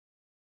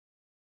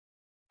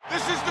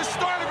This is the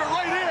start of it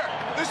right here.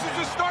 This is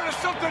the start of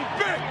something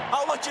big.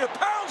 I want you to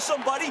pound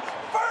somebody.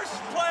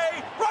 First play,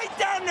 right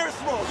down their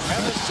throat.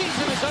 And the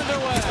season is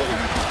underway.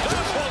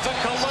 That was a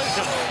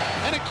collision.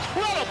 An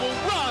incredible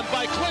run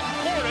by Clinton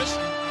Portis.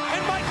 And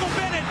Michael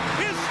Bennett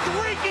is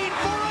streaking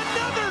for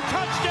another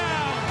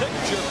touchdown.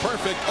 Picture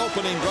perfect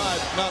opening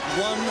drive. Not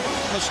one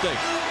mistake.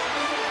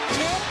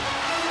 Tip.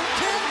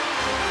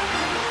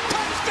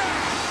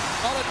 Touchdown.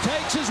 All it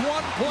takes is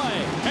one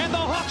play. And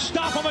the Hawks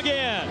stop him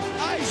again.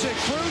 Isaac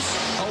Bruce,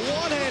 a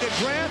one-handed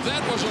grab.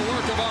 That was a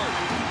work of art.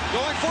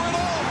 Going for it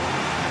all.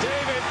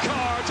 David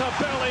Carr to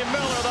Billy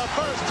Miller, the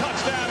first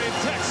touchdown in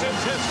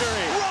Texans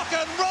history. Rock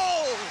and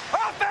roll.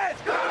 Offense.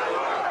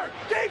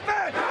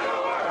 Defense.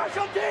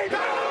 Special teams.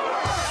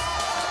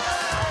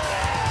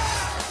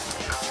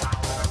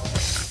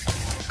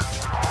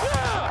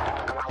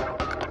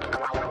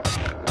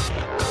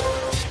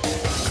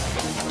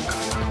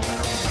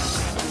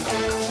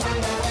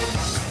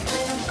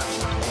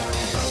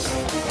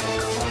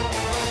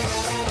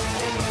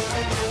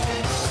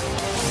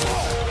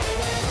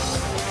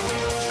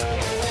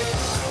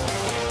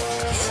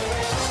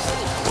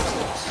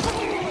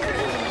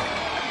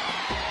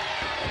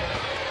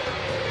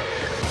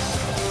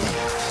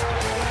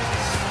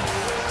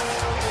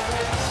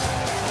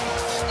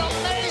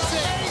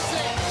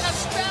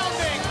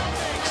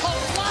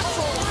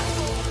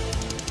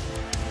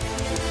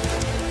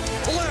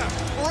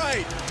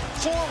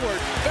 Forward,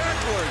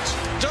 backwards.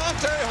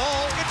 Dante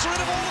Hall gets rid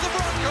of all of the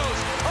Broncos.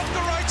 Up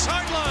the right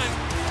sideline.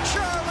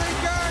 Charlie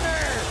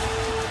Garner.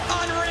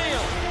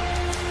 Unreal.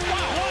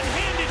 Wow,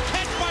 one-handed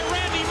catch by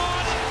Randy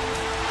Moss.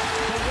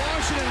 The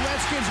Washington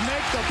Redskins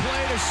make the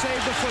play to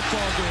save the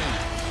football game.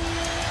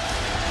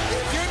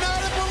 If you're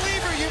not a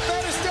believer, you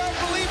better start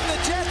believing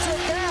the Jets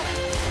are back.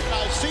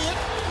 I see it,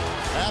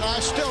 and I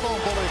still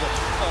don't believe it.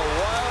 A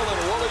wild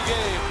and woolly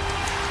game.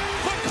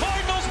 The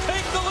Cardinals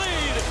take the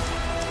lead.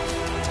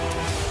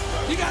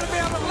 You got to be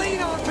able to lean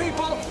on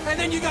people, and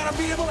then you got to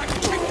be able to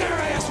kick their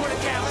ass when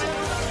it counts.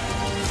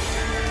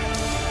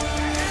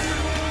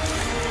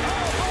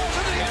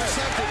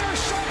 Intercepted.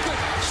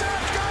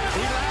 Shaq's got it.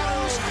 He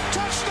laterals.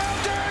 Touchdown,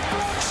 Derek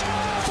Brooks.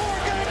 4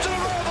 games in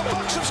a row. The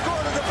Bucs have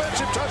scored a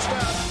defensive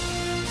touchdown.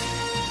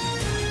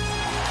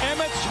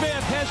 Emmitt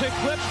Smith has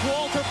eclipsed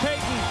Walter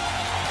Payton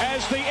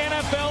as the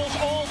NFL's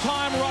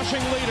all-time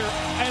rushing leader,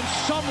 and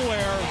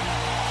somewhere,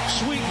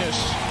 sweetness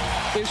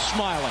is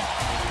smiling.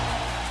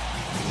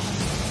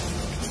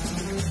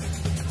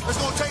 It's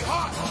going to take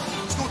heart.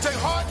 It's going to take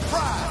heart and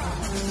pride.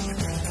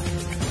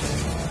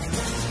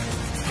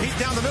 Heat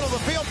down the middle of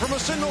the field for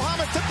Muhsin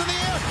Muhammad. Tipped in the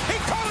air. He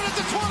caught it at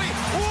the 20.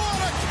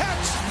 What a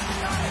catch.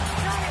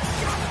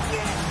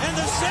 And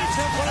the Saints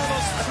have one of the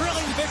most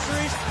thrilling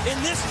victories in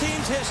this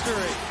team's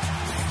history.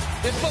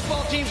 This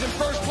football team's in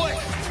first place.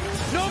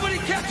 Nobody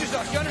catches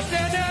us. You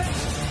understand that?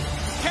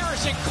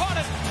 Harrison caught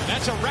it.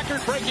 That's a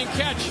record-breaking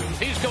catch.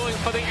 He's going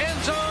for the end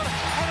zone,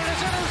 and it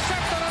is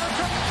intercepted on a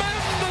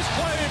tremendous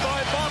play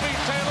by Bobby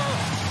Taylor.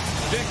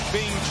 Vick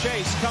being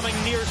chased, coming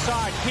near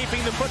side,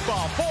 keeping the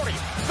football. 40,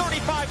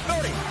 35,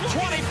 30,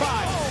 25.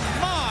 Oh,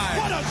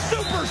 my. What a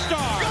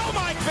superstar. Go,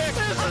 Mike Vick.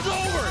 This is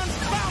over.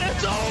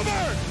 It's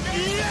over.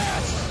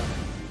 Yes.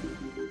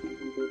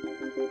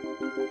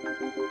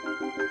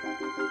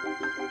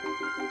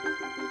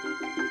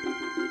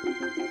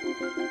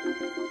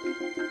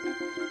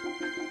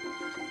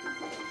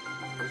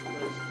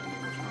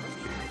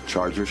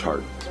 Chargers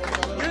heart.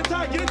 Get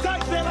in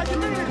tight, Stan, like you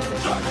mean it.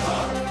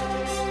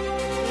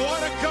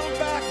 What a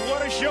comeback.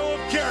 What a show of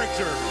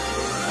character.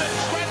 The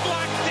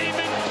Dreadlock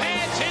Demon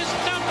pads his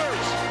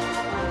numbers.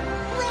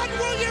 Run,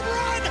 William,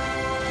 run!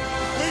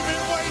 We've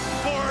been waiting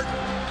for it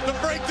to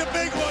break the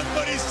big one,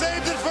 but he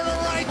saved it for the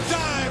right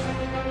time.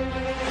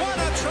 What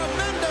a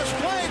tremendous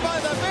play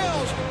by the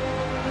Bills.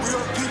 We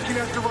are peaking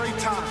at the right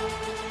time.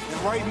 And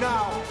right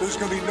now, there's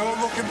going to be no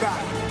looking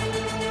back.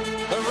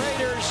 The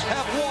Raiders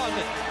have won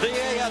the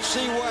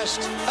AFC West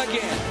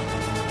again.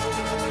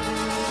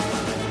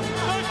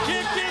 The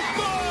kick is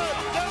good,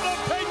 and the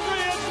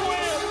Patriots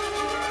win.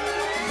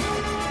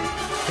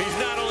 He's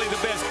not only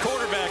the best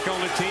quarterback on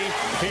the team,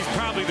 he's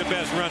probably the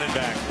best running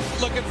back.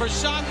 Looking for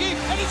Shockey,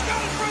 and he's got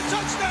it for a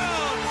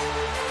touchdown.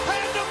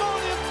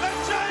 Pandemonium, the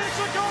Giants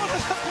are going to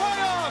the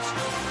playoffs.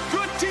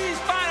 Good teams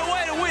find a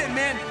way to win,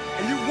 man.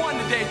 And you won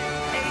today.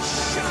 A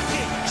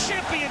shocking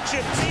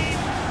championship team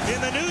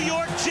in the New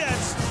York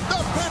Jets. The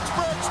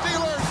Pittsburgh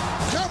Steelers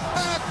come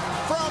back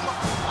from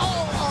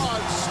all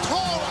odds,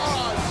 tall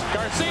odds.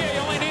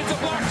 Garcia only needs a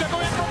block to go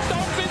in from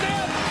Stokes. He's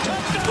in.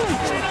 Touchdown.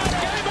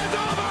 49. Game is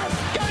over.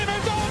 Game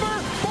is over.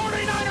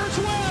 49ers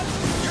win.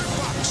 Your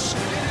Bucs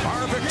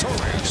are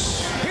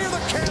victorious. Hear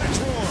the cannons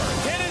roar.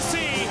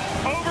 Tennessee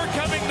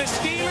overcoming the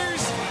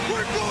Steelers.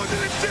 We're going to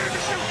the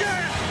championship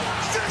game.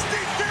 60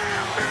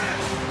 damn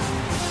minutes.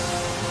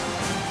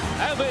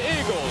 And the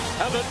Eagles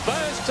have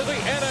advanced to the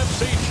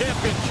NFC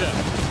Championship.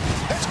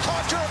 It's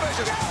caught your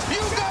vision.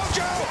 You go,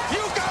 Joe.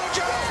 You go,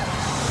 Joe.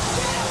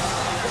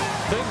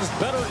 Things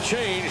better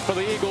change for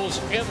the Eagles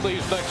in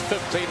these next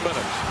 15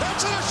 minutes.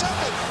 That's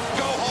intercepted.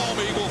 Go home,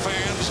 Eagle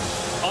fans.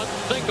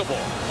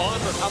 unthinkable,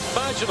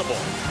 unimaginable.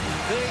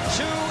 The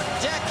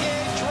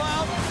two-decade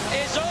drought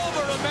is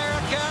over,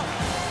 America.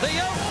 The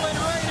Oakland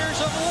Raiders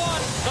have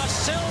won. The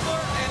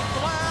silver and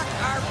black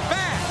are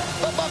back.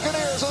 The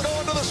Buccaneers are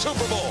going to the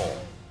Super Bowl.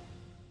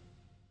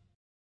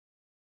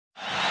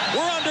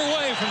 We're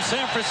underway from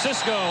San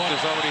Francisco.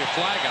 There's already a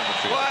flag on the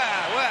field.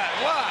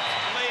 What?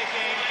 Delay a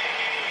game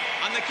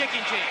on the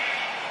kicking team.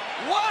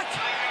 What?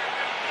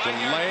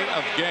 Delay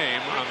of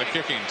game on the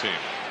kicking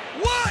team.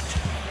 What?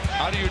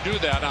 How do you do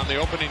that on the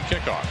opening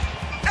kickoff?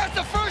 That's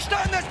the first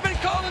time that's been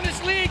called in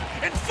this league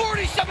in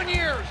 47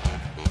 years.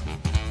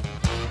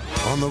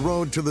 On the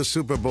road to the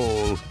Super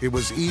Bowl, it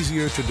was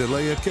easier to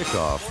delay a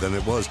kickoff than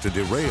it was to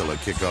derail a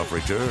kickoff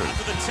return.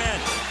 To the 10,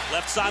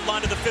 left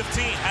sideline to the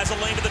 15, has a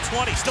lane to the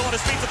 20, still on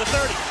his feet to the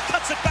 30,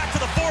 cuts it back to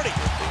the 40.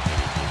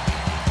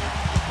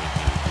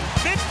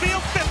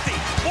 Midfield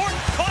 50, Morton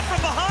caught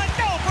from behind,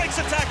 no, breaks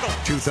a tackle.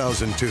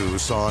 2002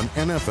 saw an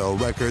NFL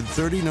record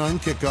 39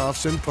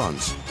 kickoffs and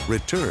punts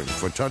returned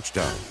for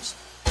touchdowns.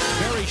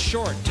 Very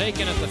short,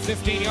 taken at the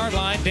 15-yard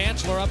line.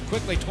 Dantzler up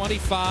quickly,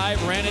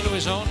 25, ran into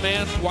his own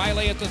man,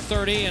 Wiley at the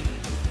 30, and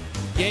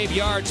gave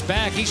yards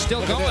back. He's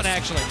still going,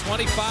 actually.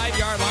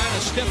 25-yard line, a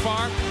stiff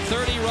arm,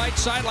 30 right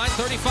sideline,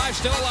 35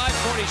 still alive,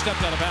 40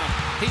 stepped out of bounds.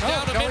 He's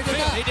down to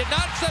midfield. He did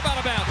not step out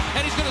of bounds,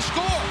 and he's going to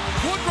score.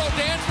 Woodrow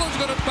Dantzler's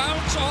going to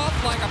bounce off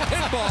like a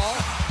pinball.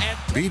 And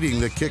Beating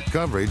the kick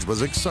coverage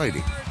was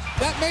exciting,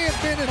 That may have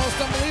been the most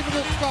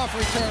unbelievable kickoff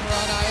return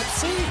run I have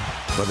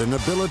seen. but an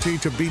ability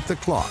to beat the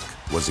clock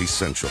was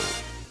essential.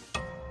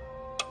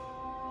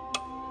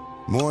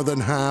 More than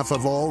half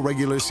of all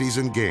regular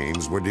season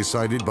games were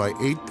decided by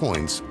 8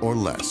 points or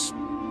less.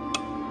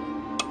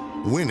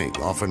 Winning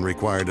often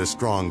required a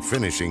strong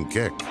finishing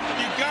kick.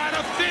 You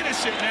gotta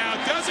finish it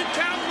now. It doesn't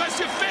count unless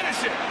you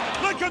finish it.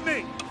 Look at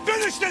me.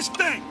 Finish this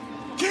thing.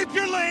 Keep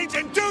your lanes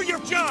and do your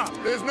job.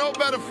 There's no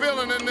better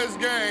feeling in this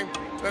game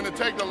than to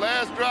take the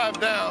last drive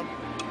down,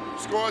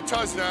 score a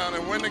touchdown,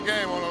 and win the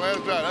game on the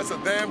last drive. That's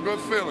a damn good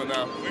feeling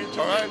now.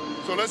 All right?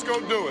 So let's go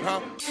do it, huh?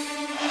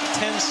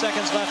 10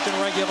 seconds left in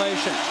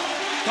regulation.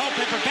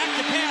 Culpepper back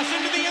to pass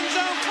into the end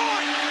zone,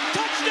 caught,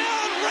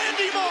 touchdown,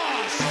 Randy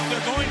Moss.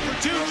 They're going for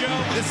two, Joe.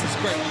 This is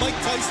great. Mike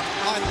Tyson,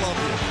 I love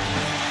you.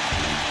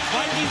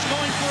 Vikings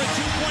going for a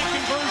two-point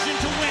conversion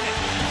to win it.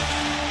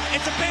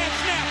 It's a bad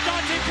snap.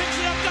 Dante picks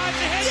it up,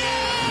 dives ahead.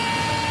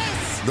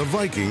 Yes! The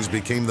Vikings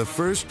became the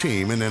first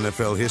team in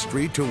NFL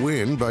history to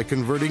win by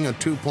converting a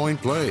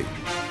two-point play.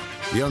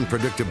 The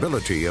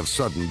unpredictability of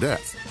sudden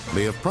death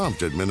may have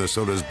prompted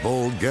Minnesota's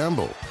bold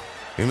gamble.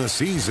 In a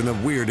season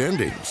of weird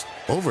endings,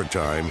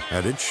 overtime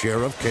had its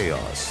share of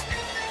chaos.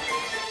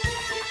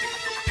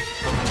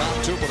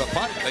 Top two with a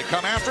punt. They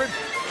come after him.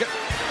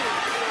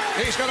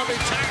 He's going to be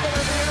tackled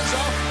in the end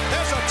zone.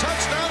 There's a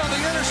touchdown on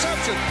the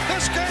interception.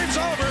 This game's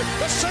over.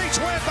 The Saints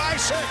win by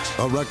 6.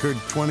 A record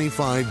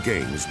 25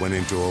 games went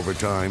into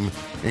overtime,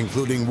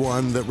 including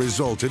one that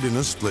resulted in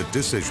a split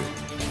decision.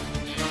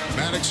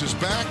 Maddox is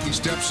back. He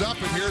steps up,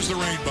 and here's the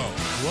rainbow.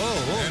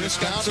 Whoa. And it's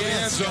down to the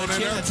end zone,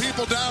 and there are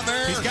people down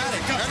there. He's got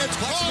it. And it's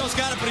Plexico's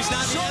got it, but he's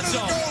not in the end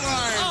zone. Short of the goal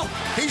line. Oh.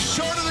 He's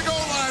short of the goal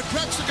line.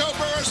 Plexico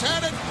Burris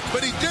had it,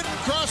 but he didn't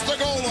cross the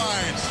goal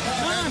line.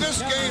 And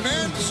this game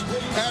ends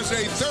as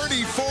a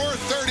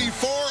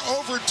 34-34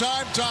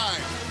 overtime tie.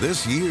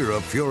 This year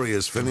of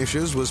furious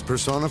finishes was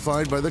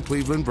personified by the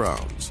Cleveland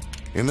Browns.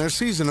 In their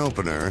season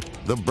opener,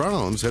 the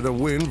Browns had a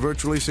win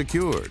virtually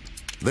secured.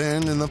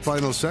 Then, in the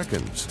final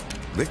seconds,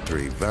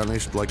 victory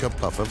vanished like a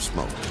puff of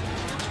smoke.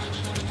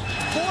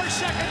 4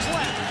 seconds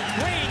left.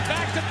 Green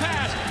back to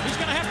pass. He's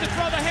going to have to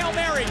throw the Hail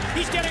Mary.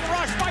 He's getting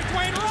rushed by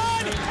Dwayne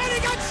Rudd, and he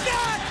got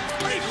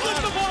sacked. But he flipped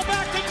the ball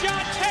back to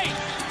John Tate.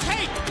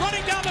 Tate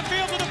running down the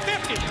field to the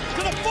 50,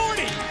 to the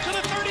 40, to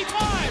the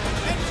 35,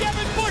 and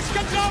Devin Bush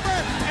comes over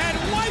and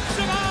wipes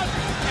him out.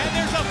 And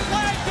there's a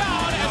flag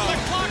down as the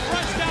clock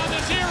runs down to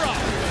 0.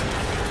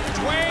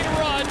 Dwayne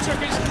Rudd took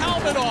his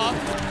helmet off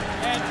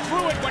and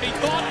threw it when he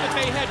thought that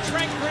they had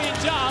Trent Green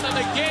down, and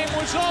the game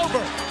was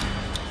over.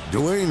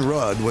 Dwayne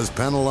Rudd was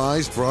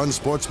penalized for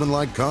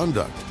unsportsmanlike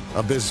conduct,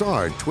 a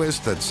bizarre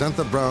twist that sent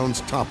the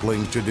Browns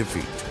toppling to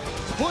defeat.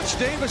 Butch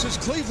Davis's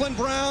Cleveland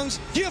Browns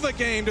give a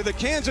game to the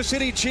Kansas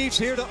City Chiefs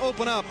here to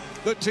open up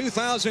the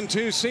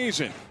 2002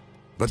 season.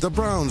 But the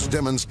Browns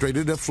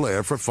demonstrated a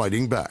flair for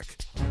fighting back.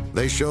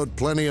 They showed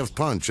plenty of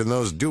punch in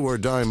those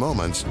do-or-die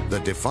moments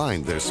that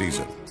defined their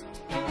season.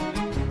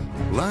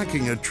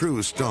 Lacking a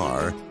true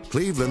star,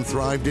 Cleveland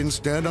thrived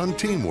instead on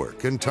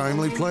teamwork and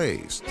timely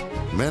plays,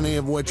 many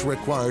of which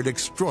required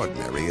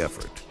extraordinary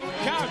effort.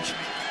 Couch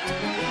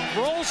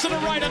rolls to the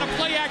right on a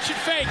play-action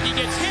fake. He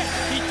gets hit.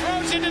 He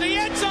throws into the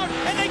end zone,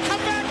 and they come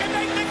back and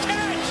make the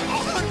catch.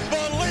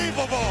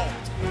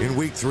 Unbelievable. In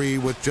Week 3,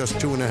 with just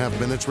 2.5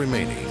 minutes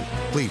remaining,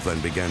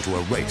 Cleveland began to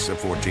erase a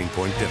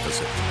 14-point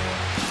deficit.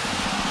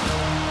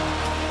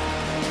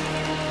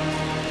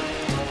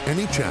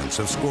 Any chance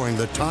of scoring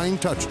the tying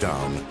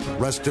touchdown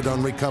rested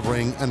on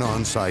recovering an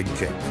onside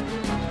kick.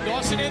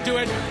 Dawson into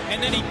it,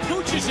 and then he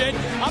pooches it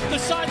up the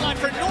sideline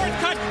for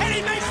Northcutt, and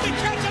he makes the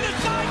catch on the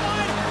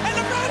sideline, and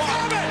the Browns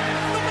have it!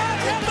 The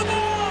Browns have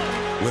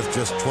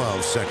With just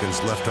 12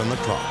 seconds left on the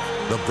clock,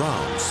 the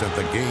Browns sent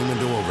the game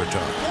into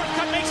overtime.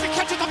 Northcutt makes the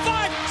catch at the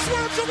 5,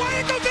 swerves away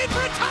and goes in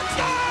for a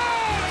touchdown!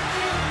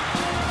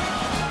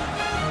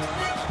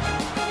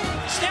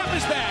 Snap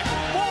is back,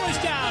 ball is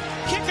down,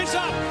 kick is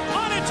up,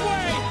 on its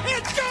way,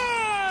 it's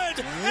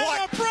good!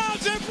 And the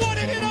Browns have won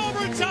it in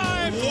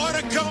overtime!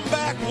 What a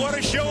comeback, what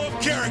a show of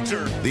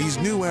character. These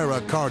new era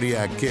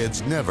cardiac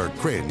kids never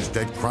cringed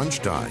at crunch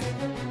time.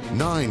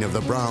 9 of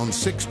the Browns'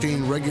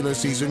 16 regular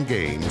season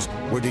games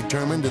were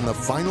determined in the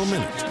final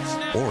minute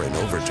or in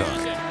overtime.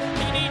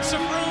 He needs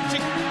some room to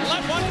let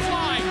one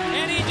fly,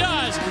 and he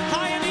does.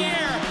 High in the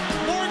air.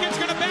 Morgan's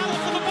going to battle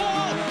for the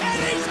ball,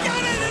 and he's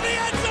got it in the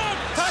end zone.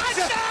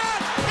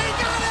 Touchdown! He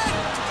got it!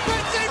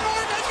 Quincy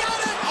Morgan got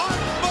it!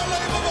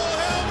 Unbelievable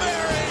Hail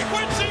Mary.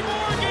 Quincy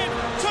Morgan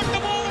took the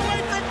ball away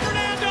from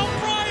Fernando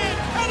Bryant,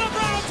 and the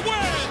Browns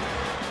win!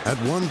 At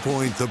one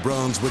point, the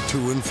Browns were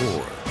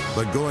 2-4.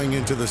 But going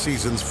into the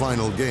season's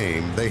final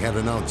game, they had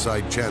an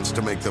outside chance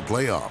to make the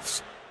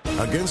playoffs.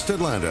 Against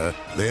Atlanta,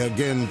 they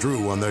again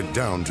drew on their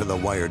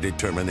down-to-the-wire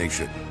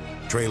determination.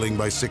 Trailing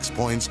by 6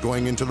 points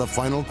going into the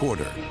final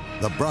quarter,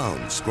 the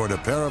Browns scored a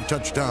pair of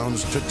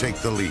touchdowns to take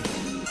the lead.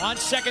 On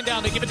second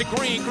down, they give it to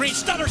Green. Green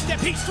stutter step,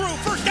 he's through.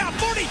 First down,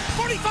 40,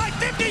 45,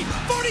 50,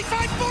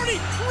 45, 40.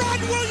 Run,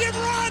 William,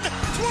 run!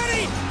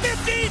 20,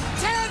 15,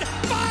 10,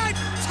 5,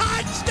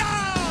 touchdown!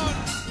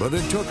 But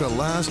it took a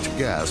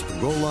last-gasp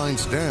goal line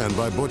stand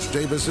by Butch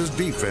Davis's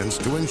defense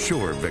to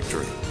ensure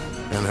victory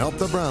and help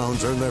the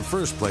Browns earn their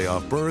first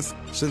playoff berth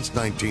since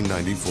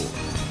 1994.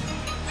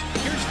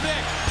 Here's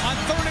Vick on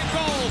 3rd and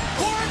goal.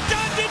 Warren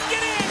Dunn didn't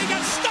get in. He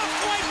got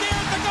stuffed right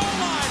there at the goal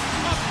line.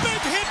 A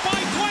big hit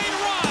by Dwayne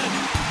Rudd.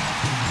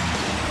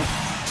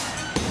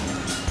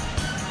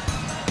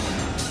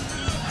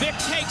 Vick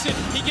takes it.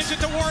 He gives it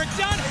to Warren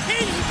Dunn.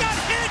 He got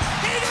hit.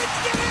 He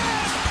didn't get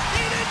in.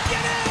 He didn't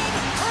get in.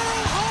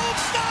 Earl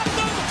Holmes stopped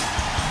him.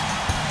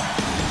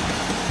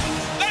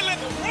 They let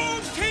the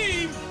wrong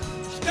team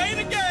stay in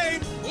the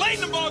game, late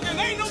in the ball game.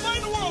 There ain't nobody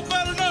in the world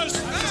better than us.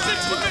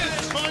 60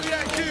 minutes.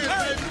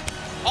 Hey,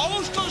 all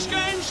those close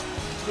games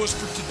was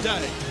for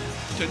today.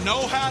 To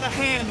know how to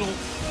handle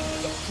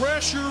the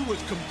pressure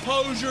with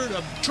composure,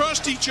 to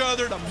trust each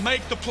other, to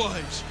make the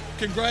plays.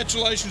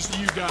 Congratulations to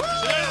you guys.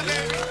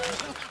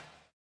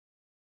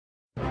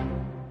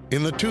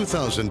 In the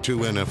 2002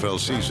 NFL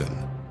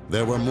season,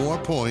 there were more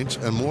points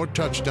and more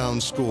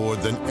touchdowns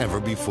scored than ever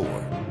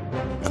before.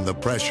 And the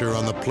pressure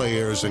on the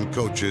players and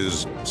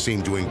coaches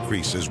seemed to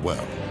increase as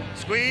well.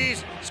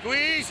 Squeeze,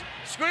 squeeze,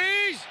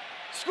 squeeze,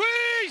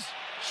 squeeze!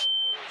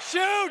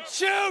 Shoot,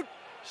 shoot,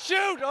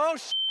 shoot! Oh,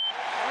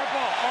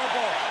 our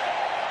ball.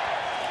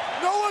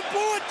 No one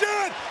blew it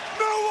dead!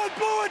 No one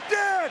blew it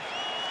dead!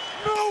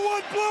 No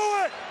one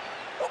blew it!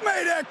 Who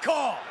made that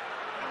call?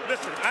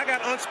 Listen, I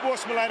got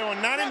unsportsmanlike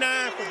on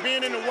 99 for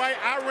being in the white.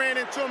 I ran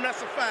into him,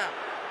 that's a foul.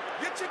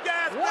 Get your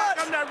guys back.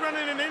 I'm not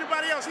running into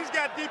anybody else. He's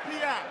got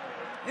DPI.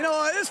 You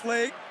know, this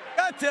league,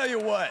 I tell you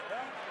what,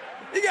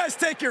 you guys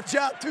take your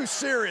job too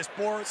serious,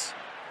 Boris.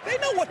 They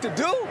know what to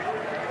do.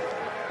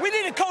 We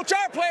need to coach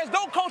our players,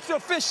 don't coach the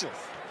officials.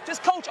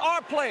 Just coach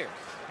our players.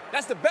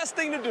 That's the best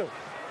thing to do.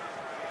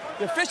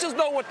 The officials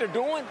know what they're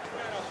doing.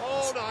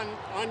 Hold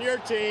on your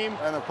team,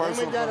 and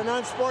we've got an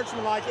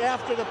unsportsmanlike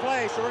after the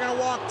play, so we're going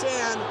to walk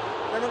 10,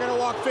 then we're going to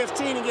walk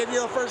 15 and give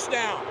you a first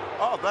down.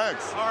 Oh,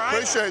 thanks. All right.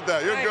 Appreciate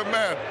that. You're a good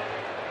man.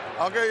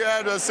 I'll get your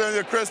address, send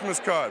you a Christmas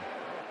card.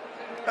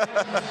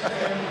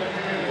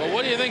 Well,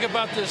 what do you think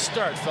about this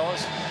start,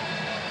 fellas?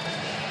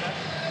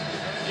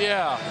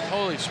 Yeah,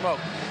 holy smoke.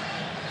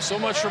 So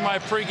much for my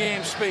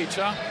pregame speech,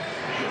 huh?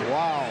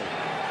 Wow.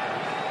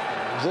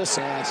 This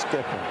ass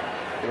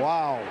skipping.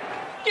 Wow.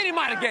 Get him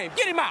out of the game.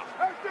 Get him out.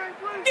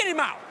 Get him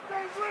out.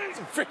 It's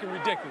freaking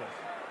ridiculous.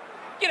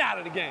 Get out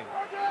of the game.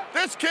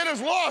 This kid is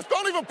lost.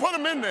 Don't even put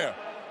him in there.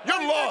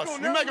 You're lost.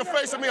 You make a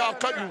face at me, I'll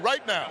cut you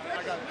right now.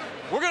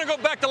 We're going to go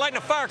back to lighting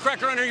a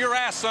firecracker under your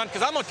ass, son,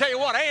 because I'm going to tell you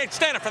what, I ain't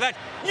standing for that.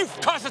 You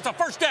cost us a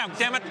first down,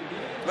 damn it.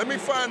 Let me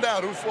find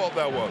out whose fault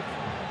that was.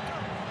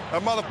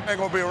 That motherfucker ain't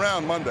going to be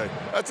around Monday.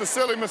 That's a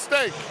silly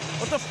mistake.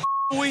 What the f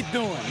are we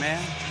doing,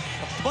 man?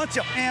 A bunch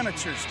of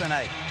amateurs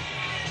tonight.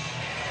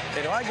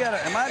 Hey,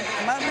 am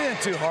I being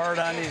too hard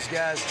on these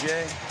guys,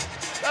 Jay?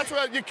 That's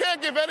right. You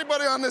can't give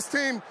anybody on this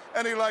team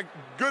any,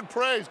 good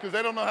praise because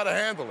they don't know how to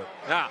handle it.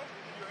 Nah,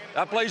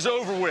 that play's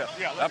over with.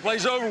 That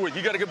play's over with.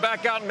 You got to get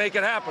back out and make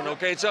it happen,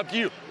 okay? It's up to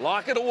you.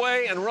 Lock it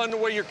away and run the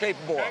way you're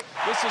capable of.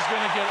 This is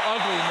going to get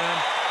ugly,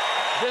 man.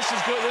 This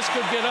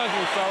could get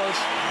ugly, fellas.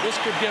 This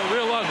could get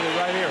real ugly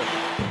right here.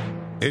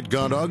 It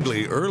got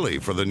ugly early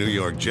for the New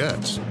York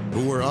Jets,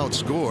 who were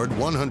outscored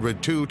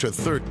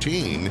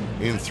 102-13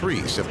 in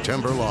 3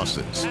 September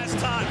losses. Last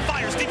time,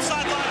 fires deep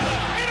sideline,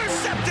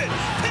 intercepted,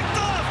 picked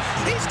off.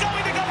 He's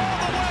going to go all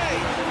the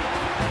way.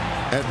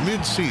 At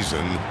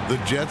midseason, the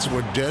Jets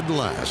were dead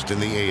last in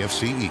the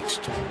AFC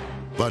East.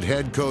 But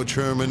head coach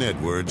Herman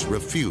Edwards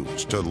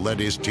refused to let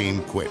his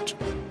team quit.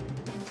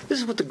 This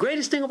is what the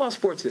greatest thing about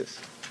sports is.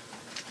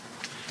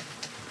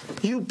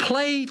 You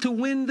play to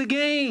win the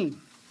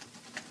game.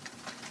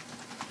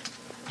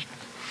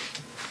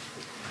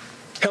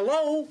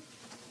 Hello?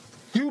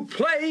 You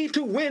play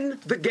to win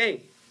the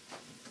game.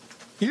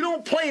 You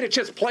don't play to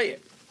just play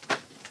it.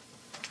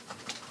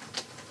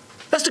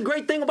 That's the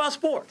great thing about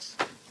sports.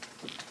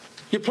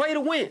 You play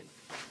to win.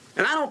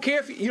 And I don't care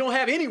if you don't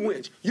have any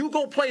wins. You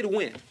go play to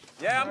win.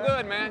 Yeah, I'm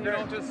good, man. You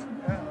know, just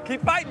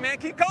keep fighting, man.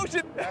 Keep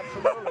coaching.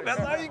 Absolutely.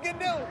 That's all you can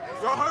do.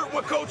 Y'all heard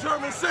what Coach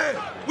Herman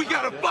said. We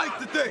got to fight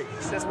today.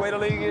 That's the way the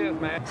league is,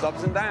 man. It's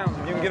ups and downs.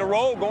 If you can get a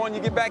roll going,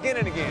 you get back in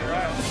it again.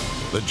 Right.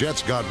 The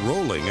Jets got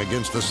rolling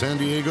against the San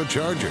Diego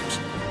Chargers,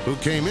 who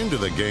came into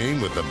the game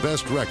with the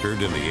best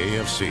record in the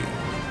AFC.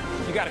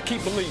 You got to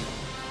keep believing.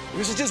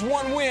 This is just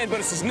one win, but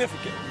it's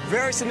significant.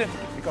 Very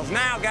significant. Because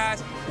now,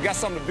 guys, we got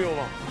something to build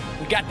on.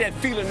 We got that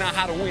feeling now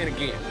how to win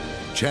again.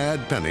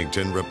 Chad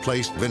Pennington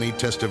replaced Vinny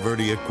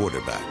Testaverde at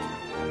quarterback,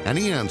 and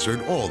he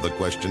answered all the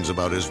questions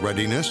about his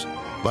readiness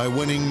by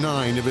winning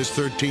 9 of his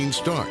 13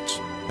 starts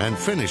and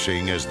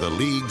finishing as the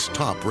league's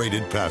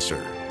top-rated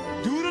passer.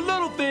 Do the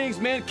little things,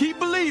 man. Keep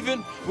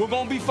believing. We're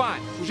going to be fine.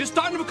 We're just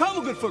starting to become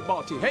a good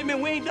football team. Hey, man,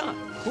 we ain't done.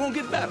 We're going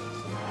to get better.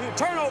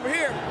 Turnover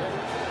here.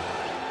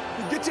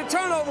 You get your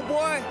turnover,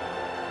 boy.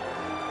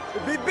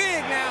 It'll be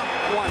big now.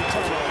 One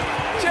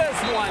turnover.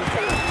 Just one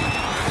turnover.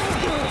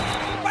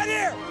 Right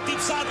here. Deep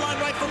sideline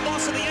right from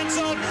Moss in the end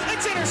zone.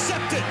 It's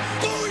intercepted.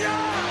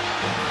 Booyah!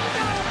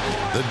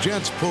 The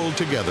Jets pulled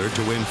together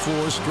to win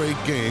 4 straight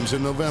games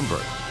in November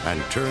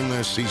and turn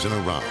their season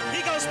around.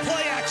 He goes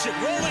play action,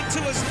 rolling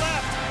to his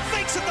left,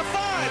 fakes at the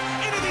 5,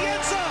 into the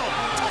end zone,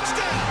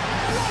 touchdown!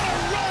 What a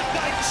run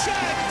by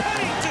Chad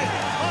Pennington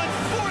on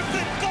 4th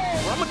and goal!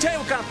 Well, I'm going to tell you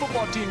what kind of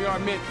football team you are,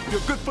 man.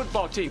 You're a good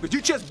football team, but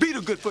you just beat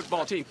a good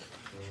football team.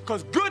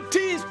 Because good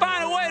teams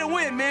find a way to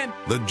win, man.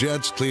 The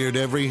Jets cleared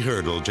every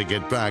hurdle to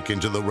get back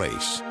into the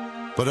race.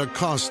 But a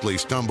costly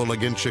stumble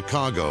against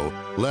Chicago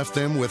left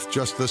them with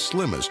just the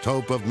slimmest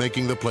hope of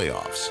making the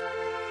playoffs.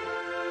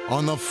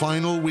 On the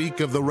final week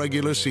of the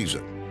regular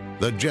season,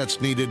 the Jets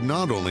needed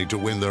not only to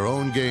win their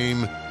own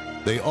game,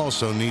 they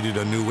also needed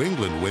a New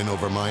England win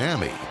over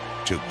Miami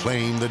to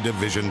claim the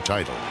division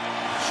title.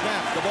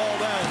 Snap, the ball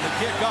down, the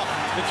kick up,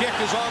 the kick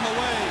is on the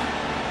way.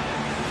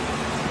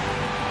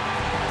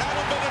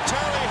 Adam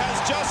Vinatieri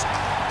has just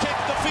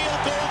kicked the field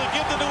goal to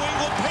give the New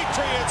England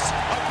Patriots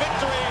a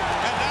victory,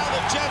 and now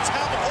the Jets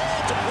have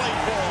all to play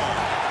for,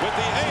 with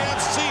the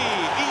AFC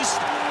East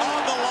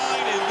on the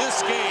line in this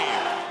game.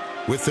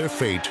 With their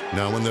fate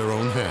now in their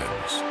own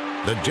hands,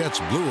 the Jets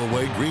blew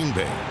away Green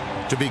Bay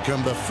to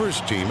become the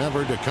first team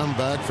ever to come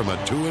back from a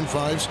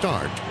 2-5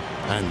 start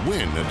and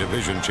win a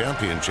division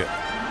championship.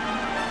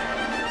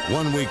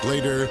 1 week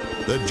later,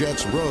 the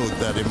Jets rode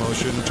that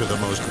emotion to the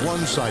most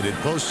one-sided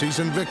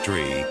postseason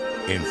victory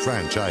in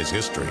franchise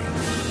history. To his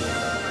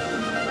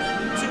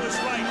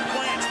right,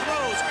 Lance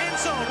throws, end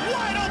zone,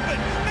 wide open,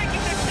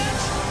 making the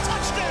catch,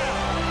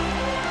 touchdown!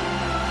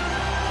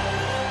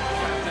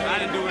 I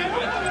didn't do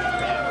anything.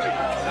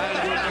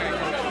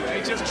 He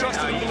just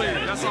trusted and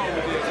believed. That's all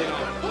we did, you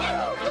know.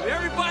 If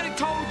everybody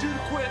told you to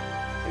quit,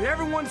 and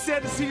everyone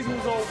said the season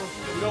was over,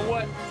 you know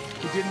what?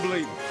 You didn't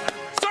believe it.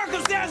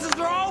 Circumstances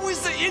are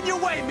always in your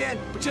way, man,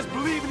 but just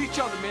believe in each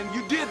other, man.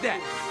 You did that.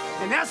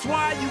 And that's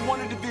why you won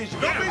a division.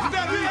 Don't be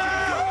that in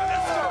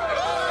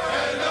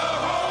the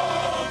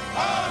home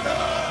of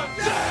the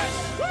Jets.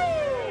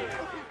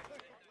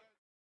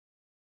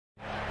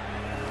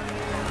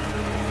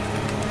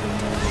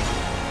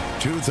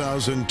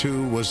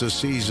 2002 was a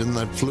season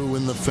that flew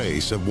in the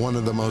face of one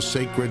of the most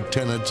sacred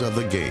tenets of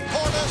the game.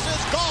 Portis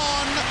is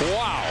gone.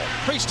 Wow.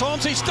 Priest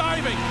Holmes, he's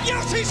diving.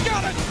 Yes, he's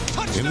got it.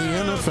 Touchdown. In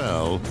the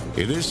NFL,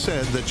 it is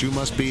said that you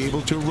must be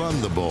able to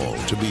run the ball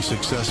to be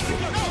successful.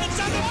 It's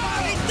on the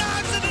 5, he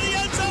dives into the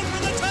end zone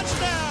for the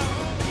touchdown.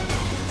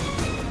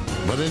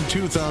 But in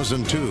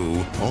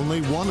 2002,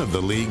 only one of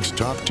the league's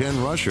top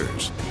 10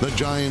 rushers, the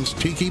Giants'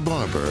 Tiki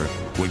Barber,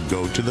 would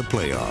go to the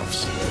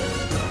playoffs.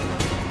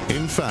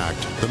 In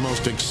fact, the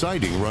most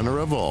exciting runner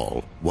of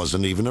all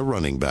wasn't even a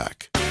running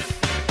back.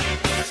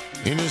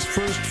 In his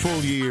first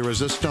full year as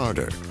a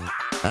starter,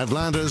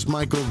 Atlanta's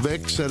Michael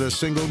Vick set a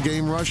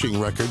single-game rushing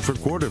record for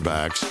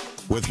quarterbacks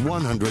with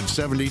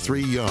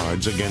 173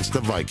 yards against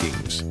the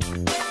Vikings.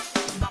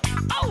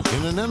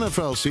 In an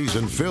NFL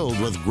season filled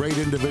with great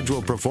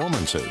individual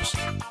performances,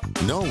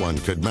 no one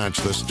could match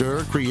the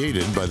stir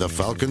created by the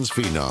Falcons'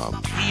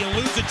 phenom. He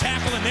eludes a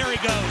tackle, and there he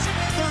goes.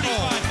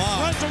 35,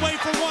 runs away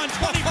for 1,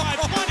 25,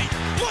 20.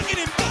 Look at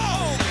him go!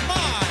 Oh,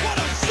 my! What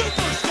a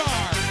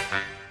superstar!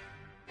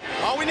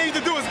 All we need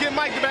to do is get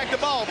Mike to back the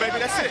ball, baby.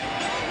 That's it.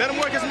 Let him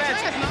work his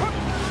magic.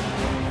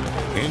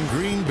 In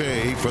Green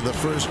Bay, for the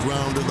first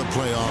round of the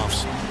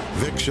playoffs,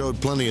 Vick showed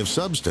plenty of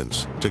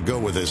substance to go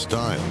with his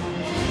style.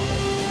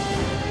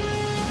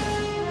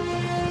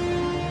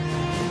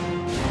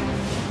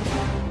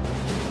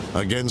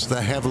 Against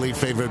the heavily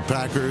favored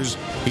Packers,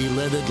 he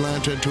led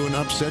Atlanta to an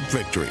upset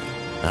victory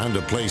and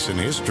a place in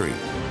history,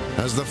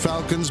 as the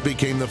Falcons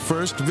became the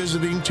first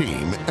visiting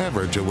team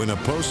ever to win a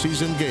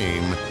postseason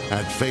game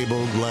at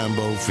fabled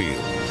Lambeau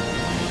Field.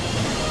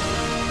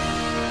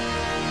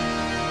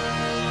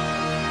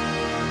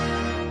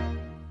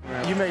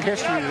 You made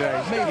history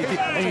today.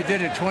 And you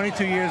did it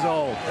 22 years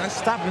old.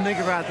 Stop and think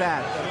about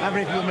that. How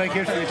many people make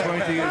history at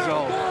 22 years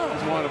old?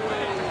 It's wonderful.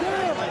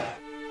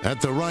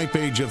 At the ripe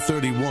age of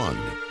 31,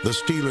 the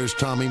Steelers'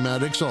 Tommy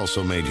Maddox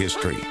also made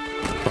history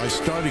by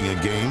starting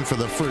a game for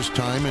the first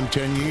time in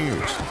 10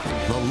 years,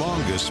 the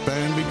longest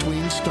span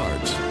between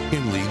starts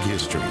in league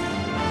history.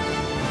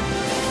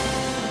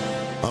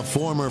 A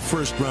former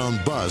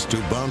first-round bust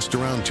who bounced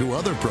around 2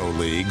 other pro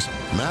leagues,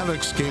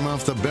 Maddox came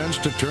off the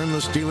bench to turn the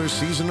Steelers'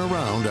 season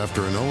around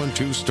after an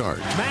 0-2 start.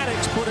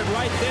 Maddox put it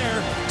right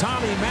there.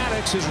 Tommy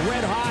Maddox is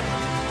red hot.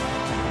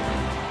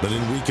 But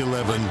in Week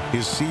 11,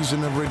 his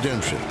season of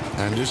redemption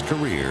and his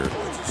career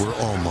were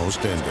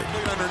almost ended.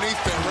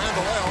 Underneath them,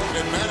 Randall L.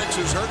 and Maddox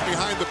is hurt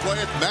behind the play.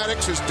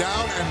 Maddox is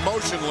down and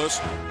motionless.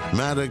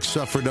 Maddox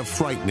suffered a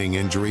frightening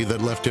injury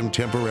that left him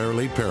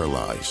temporarily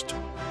paralyzed,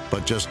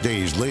 but just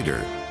days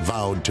later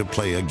vowed to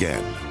play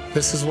again.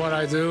 This is what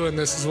I do, and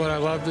this is what I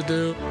love to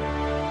do.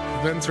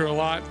 I've been through a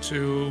lot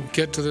to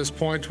get to this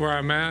point where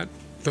I'm at.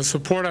 The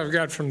support I've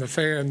got from the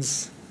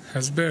fans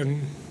has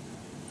been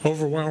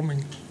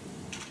overwhelming.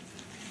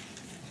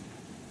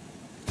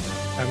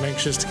 I'm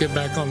anxious to get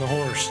back on the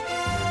horse.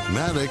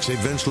 Maddox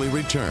eventually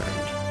returned,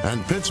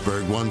 and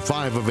Pittsburgh won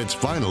 5 of its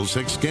final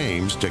 6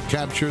 games to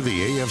capture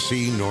the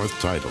AFC North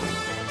title.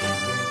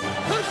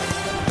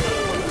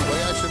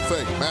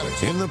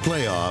 In the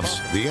playoffs,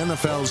 the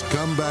NFL's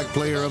Comeback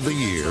Player of the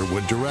Year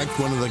would direct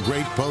one of the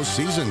great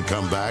postseason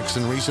comebacks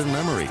in recent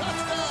memory,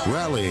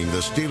 rallying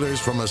the Steelers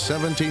from a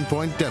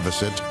 17-point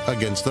deficit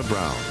against the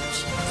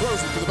Browns.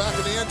 Throws it to the back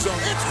of the end zone.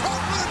 It's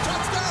caught for a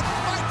touchdown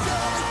by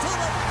Jeremy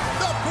Truman.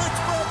 The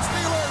Pittsburgh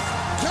Steelers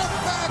come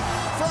back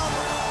from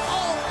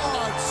all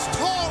odds,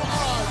 tall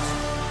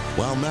odds.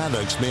 While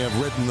Maddox may have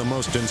written the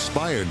most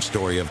inspired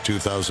story of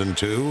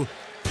 2002,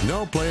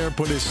 no player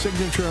put his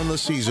signature on the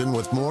season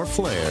with more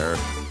flair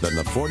than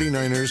the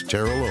 49ers'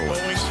 Terrell Owens.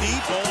 Owens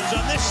deep, Owens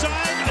on this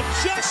side,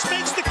 just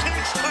makes the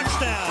catch,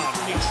 touchdown.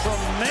 A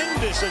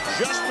tremendous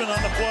adjustment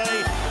on the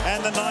play,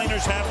 and the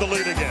Niners have the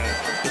lead again.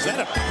 Is that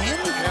a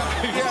pin?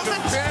 Yeah, he had a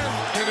pin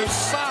in his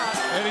sock,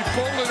 and he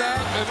pulled it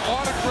out and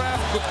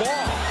autographed the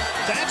ball.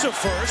 That's a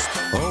first.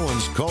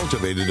 Owens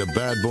cultivated a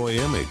bad boy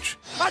image.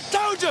 I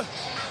told you!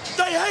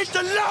 They hate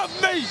to love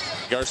me!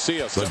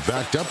 Garcia. But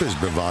backed up his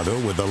bravado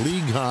with a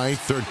league-high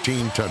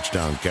 13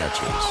 touchdown catches.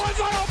 Oh, I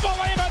don't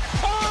believe it!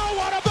 Oh,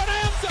 what a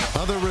bonanza!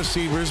 Other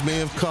receivers may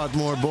have caught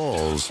more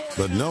balls,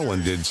 but no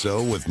one did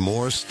so with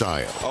more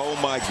style. Oh,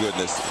 my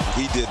goodness.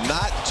 He did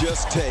not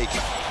just take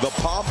the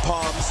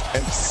pom-poms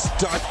and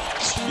start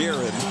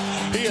cheering.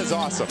 He is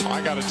awesome,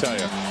 I got to tell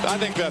you. I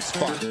think that's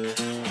fun.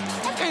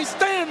 I can't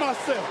stand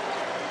myself.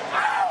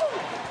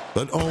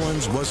 But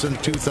Owens wasn't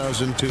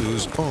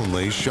 2002's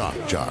only shock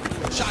jock.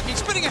 Shockey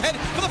spinning ahead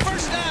for the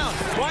first down.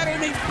 Why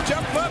didn't he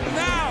jump up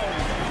now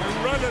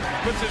and run it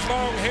with his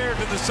long hair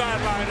to the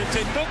sideline and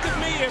say, look at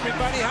me,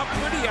 everybody, how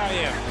pretty I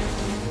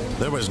am.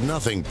 There was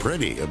nothing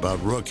pretty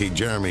about rookie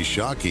Jeremy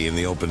Shockey in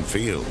the open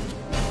field.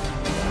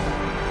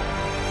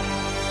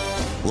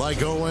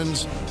 Like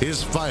Owens,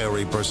 his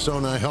fiery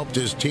persona helped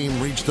his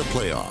team reach the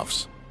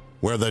playoffs,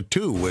 where the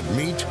two would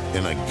meet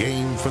in a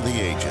game for the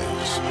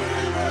ages.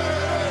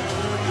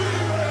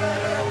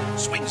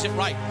 Swings it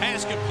right,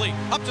 pass complete,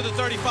 up to the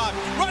 35.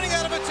 Running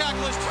out of a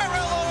tackle is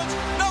Terrell Owens.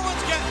 No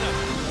one's getting him.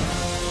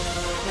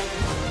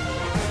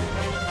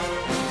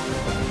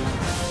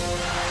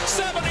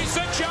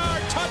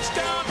 76-yard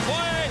touchdown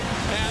play,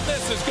 and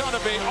this is going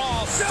to be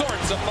all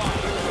sorts of fun.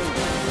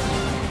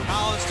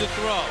 Collins to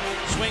throw,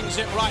 swings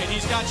it right.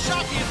 He's got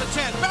Shockey at the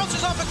 10,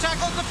 bounces off a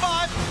tackle at the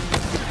 5,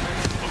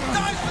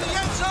 dives for the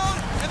end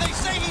zone, and they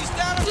say he's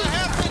down at the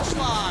half-inch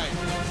line.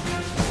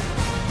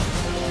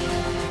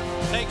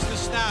 Takes the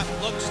snap,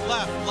 looks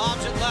left,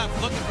 lobs it left,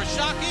 looking for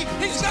Shockey.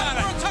 He's got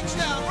it for a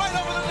touchdown right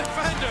over the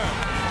defender.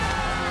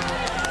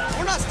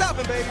 We're not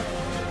stopping, baby.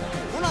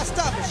 We're not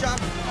stopping,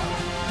 Shockey.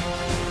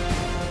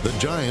 The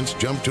Giants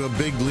jumped to a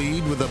big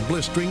lead with a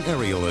blistering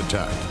aerial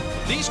attack.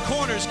 These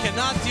corners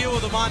cannot deal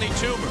with Amani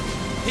Toomer.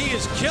 He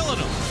is killing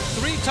them.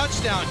 3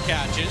 touchdown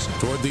catches.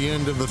 Toward the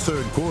end of the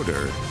third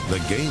quarter, the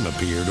game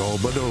appeared all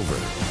but over.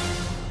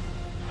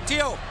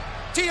 T.O.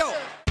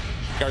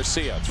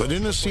 Garcia. But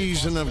in a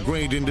season of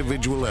great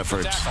individual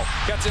efforts,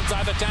 Gets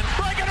inside the 10,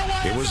 breaking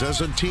away. it was as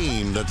a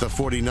team that the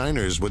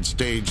 49ers would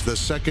stage the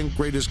second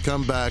greatest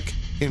comeback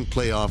in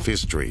playoff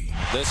history.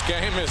 This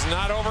game is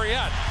not over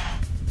yet.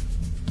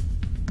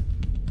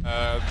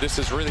 This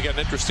is really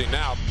getting interesting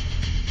now.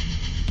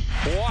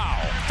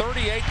 Wow,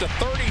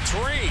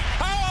 38-33.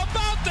 How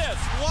about this?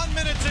 1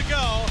 minute to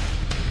go.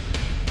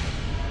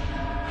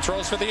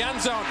 Throws for the end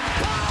zone.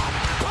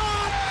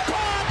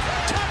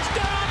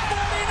 Touchdown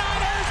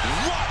 49ers!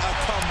 What a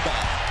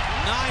comeback.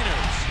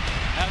 Niners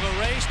have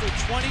erased a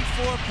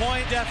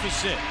 24-point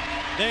deficit.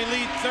 They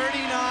lead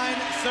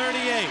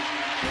 39-38.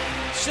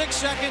 6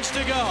 seconds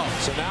to go.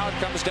 So now it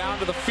comes down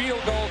to the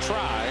field goal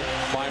try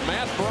by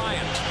Matt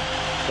Bryant.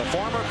 The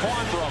former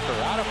pawnbroker,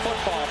 out of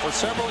football for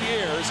several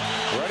years,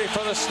 ready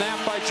for the snap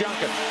by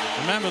Junkin.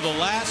 Remember, the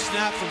last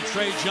snap from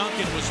Trey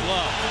Junkin was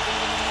low.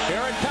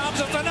 Here it comes.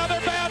 It's another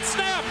bad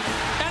snap.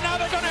 And now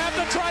they're going to have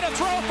to try to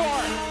throw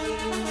for it.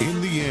 In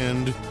the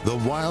end, the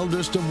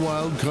wildest of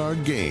wild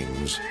card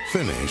games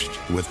finished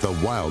with the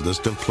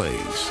wildest of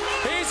plays.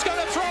 He's going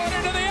to throw it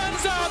into the end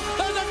zone.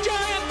 There's a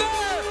giant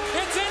there.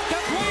 It's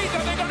incomplete.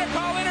 Are they going to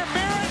call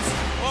interference?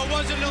 Well, it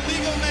was an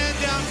illegal man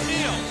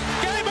downfield.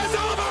 Game is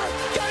over.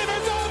 Game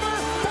is over.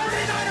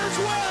 49ers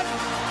win.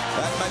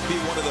 That might be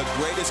one of the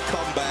greatest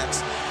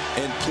comebacks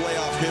in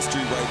playoff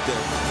history right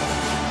there.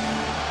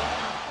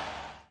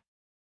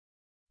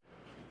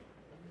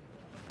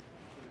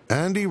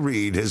 Andy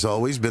Reid has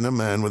always been a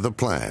man with a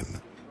plan.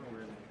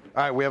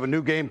 All right, we have a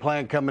new game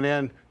plan coming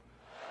in.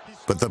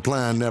 But the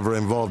plan never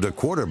involved a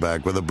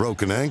quarterback with a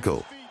broken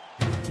ankle.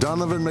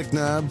 Donovan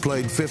McNabb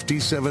played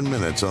 57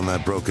 minutes on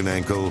that broken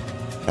ankle,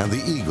 and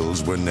the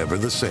Eagles were never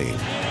the same.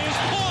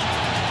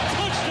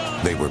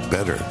 They were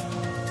better.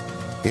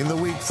 In the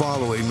week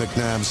following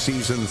McNabb's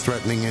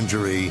season-threatening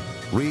injury,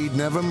 Reid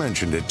never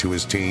mentioned it to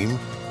his team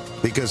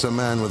because a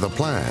man with a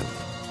plan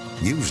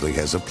usually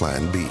has a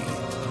plan B.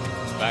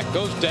 Back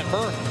goes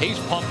Denver. He's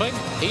pumping.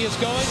 He is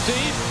going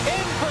deep.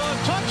 In for a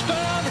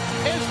touchdown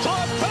is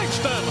Todd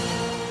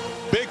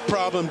Pinkston. Big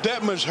problem.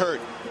 Detmer's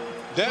hurt.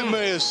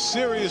 Detmer is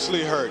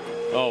seriously hurt.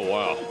 Oh,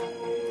 wow.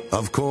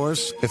 Of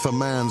course, if a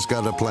man's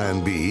got a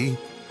plan B,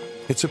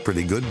 it's a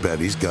pretty good bet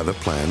he's got a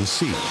plan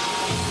C.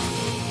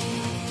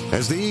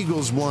 As the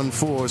Eagles won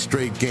 4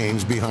 straight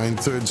games behind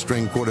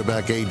third-string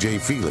quarterback A.J.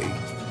 Feely,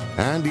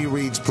 Andy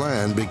Reid's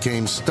plan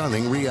became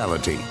stunning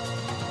reality.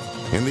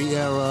 In the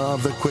era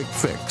of the quick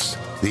fix,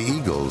 the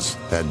Eagles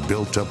had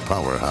built a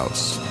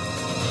powerhouse.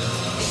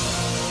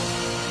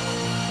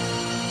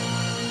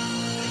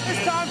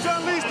 It's time to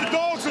unleash the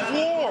dogs of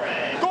war.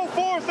 Go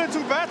forth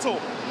into battle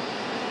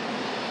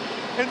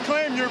and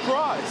claim your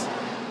prize.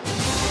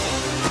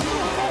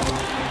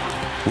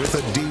 With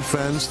a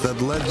defense that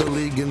led the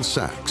league in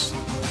sacks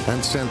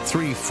and sent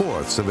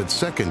 3/4 of its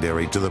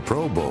secondary to the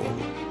Pro Bowl,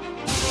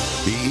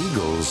 the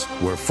Eagles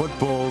were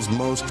football's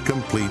most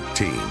complete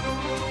team.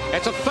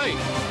 It's a fake,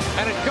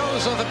 and it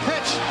goes on the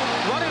pitch.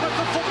 Running up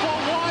the football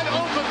wide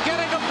open,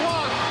 getting a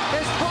block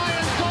is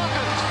Brian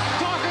Dawkins.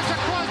 Dawkins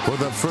across. For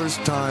the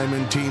first time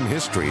in team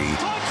history,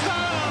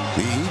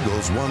 the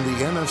Eagles won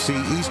the NFC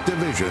East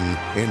Division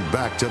in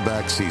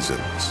back-to-back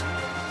seasons.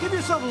 Give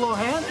yourself a little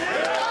hand.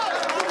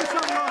 Give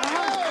yourself a little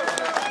hand.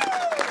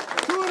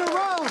 2 in a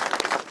row.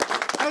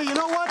 Hey, you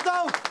know what,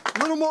 though? A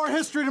little more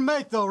history to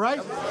make, though,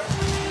 right?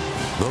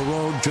 The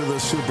road to the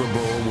Super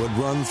Bowl would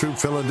run through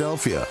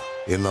Philadelphia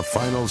in the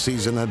final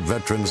season at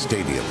Veterans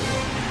Stadium.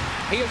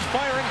 He is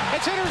firing.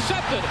 It's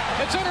intercepted.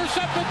 It's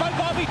intercepted by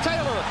Bobby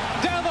Taylor.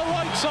 Down the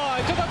right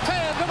side to the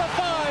 10, to the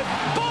 5.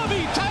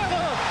 Bobby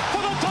Taylor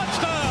for the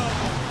touchdown.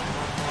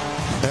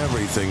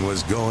 Everything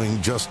was going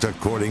just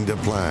according to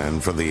plan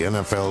for the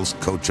NFL's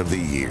Coach of the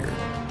Year.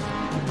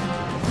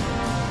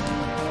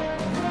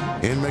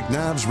 In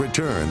McNabb's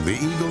return, the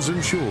Eagles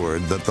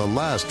ensured that the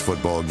last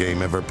football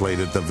game ever played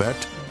at the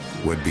Vet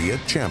would be a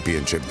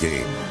championship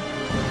game.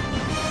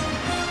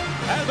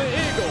 And the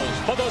Eagles,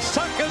 for the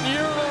second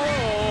year in a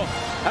row,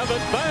 have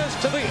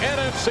advanced to the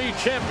NFC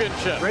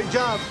Championship. Great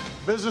job.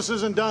 Business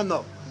isn't done,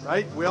 though,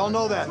 right? We all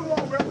know that.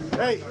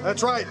 Hey,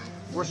 that's right.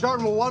 We're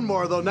starting with one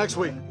more, though, next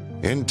week.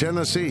 In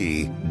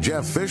Tennessee,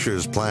 Jeff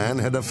Fisher's plan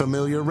had a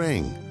familiar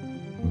ring.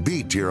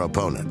 Beat your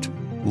opponent,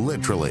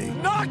 literally.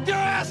 Knock their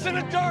ass in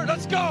the dirt.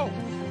 Let's go.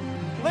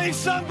 Leave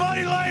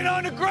somebody laying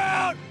on the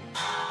ground.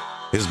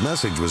 His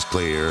message was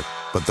clear,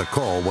 but the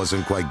call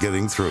wasn't quite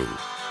getting through.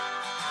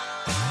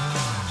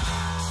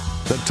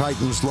 The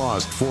Titans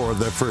lost 4 of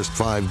their first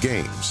 5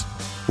 games.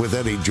 With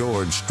Eddie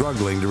George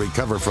struggling to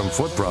recover from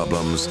foot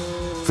problems,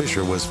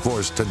 Fisher was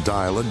forced to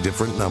dial a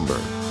different number.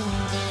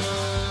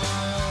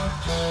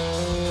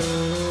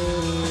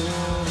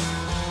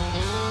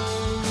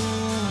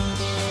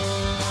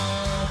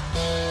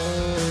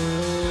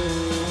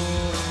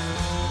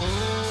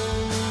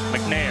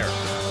 McNair.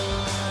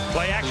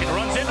 Play action,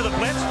 runs into the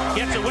blitz,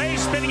 gets away,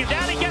 spinning it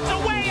down, he gets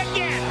away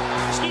again.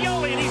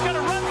 Scioli, and he's going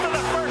to run for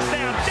the first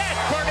down. Dead,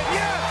 Burden,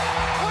 yes!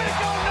 Way to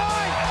go,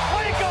 9!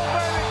 Way to go,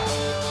 Burden!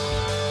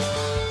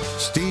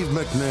 Steve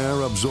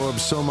McNair absorbed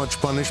so much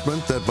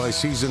punishment that by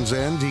season's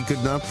end he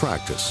could not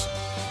practice.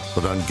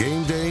 But on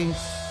game day,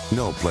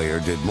 no player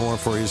did more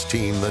for his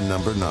team than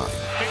number 9.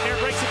 McNair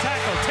breaks the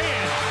tackle. 10,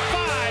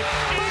 5,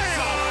 it's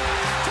on!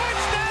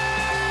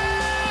 Touchdown!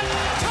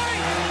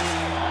 Titans!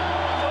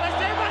 So let's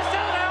everybody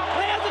settle down.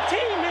 Play as a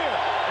team here.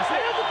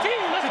 Play as a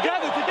team. Let's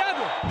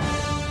together.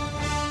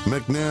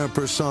 McNair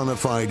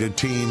personified a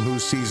team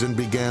whose season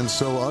began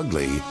so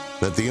ugly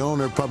that the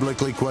owner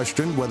publicly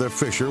questioned whether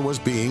Fisher was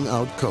being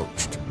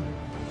outcoached.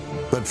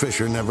 But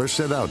Fisher never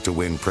set out to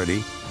win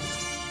pretty.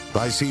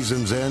 By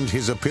season's end,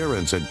 his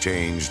appearance had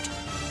changed,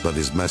 but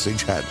his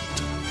message hadn't.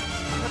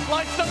 Let's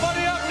light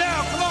somebody up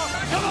now. Come on.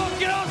 Come on,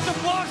 get off the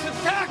blocks and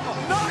tackle.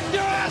 Knock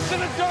their ass in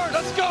the dirt.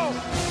 Let's go.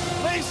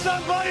 Leave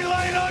somebody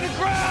laying on the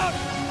ground.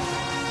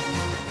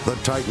 the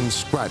Titans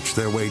scratched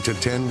their way to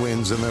 10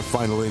 wins in their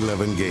final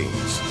 11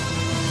 games.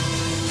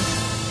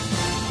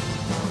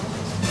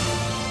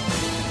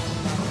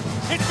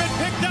 It's been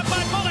picked up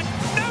by Bullock.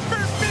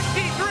 Number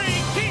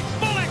 53, Keith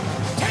Bullock,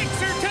 takes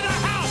her to the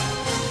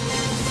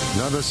house.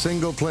 Not a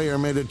single player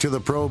made it to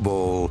the Pro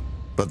Bowl,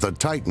 but the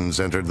Titans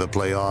entered the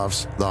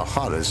playoffs, the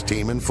hottest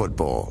team in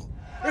football.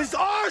 It's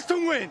ours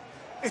to win.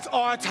 It's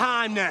our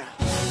time now.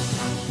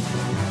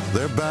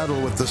 Their battle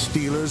with the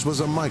Steelers was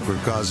a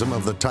microcosm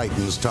of the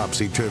Titans'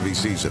 topsy-turvy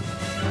season.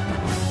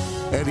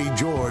 Eddie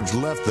George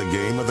left the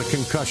game with a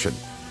concussion,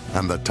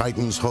 and the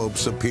Titans'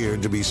 hopes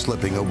appeared to be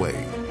slipping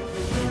away.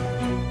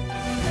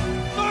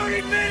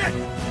 30 minutes!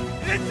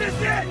 This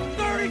is it!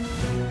 30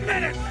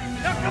 minutes!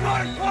 Now come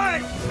on and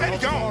play! Eddie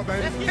gone,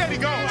 baby. Eddie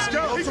gone.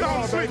 He's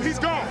gone, baby. He's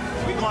gone.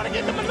 We want to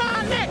get them a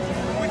 9 next.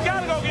 We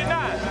got to go get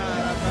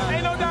 9.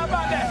 Ain't no doubt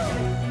about that.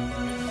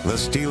 The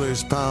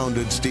Steelers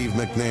pounded Steve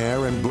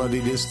McNair and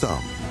bloodied his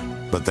thumb,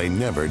 but they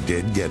never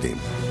did get him.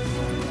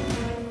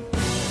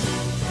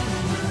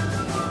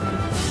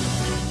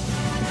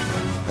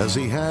 As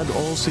he had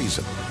all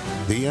season,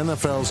 the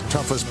NFL's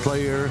toughest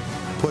player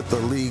put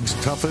the league's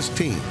toughest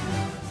team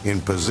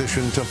in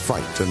position to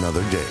fight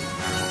another day.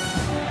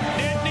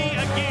 Nedney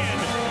again.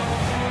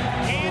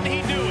 Can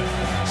he do it?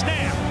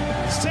 Snap.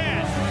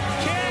 Set.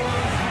 Kick.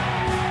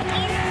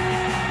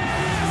 Yes!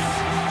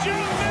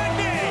 Joe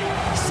Nedney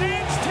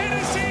sends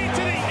Tennessee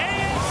to the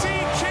AFC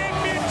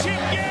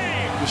Championship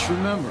game. Just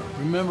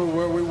remember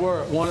where we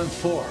were at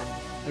 1-4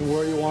 and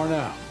where you are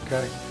now,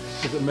 okay?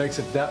 Because it makes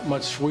it that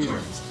much sweeter.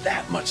 It's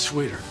that much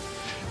sweeter.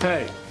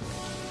 Hey,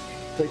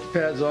 take the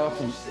pads off.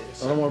 And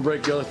I don't want to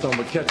break the other thumb,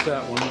 but catch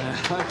that one, man.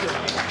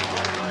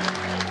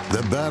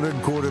 The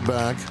battered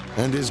quarterback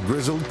and his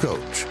grizzled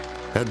coach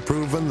had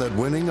proven that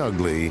winning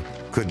ugly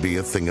could be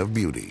a thing of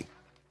beauty.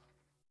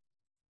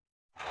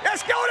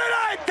 Let's go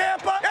tonight,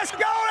 Tampa. Let's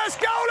go, let's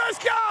go, let's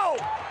go.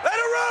 Let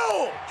it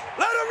roll.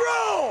 Let it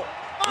roll.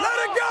 Let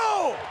it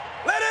go.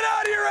 Let it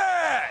out of your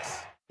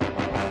ass.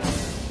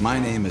 My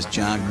name is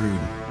John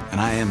Gruden, and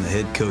I am the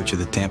head coach of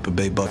the Tampa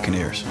Bay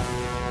Buccaneers.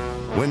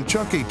 When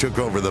Chucky took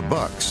over the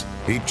Bucs,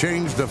 he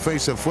changed the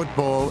face of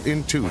football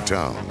in 2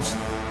 towns.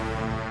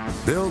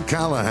 Bill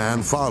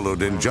Callahan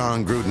followed in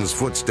John Gruden's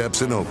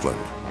footsteps in Oakland,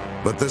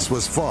 but this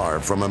was far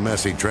from a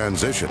messy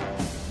transition.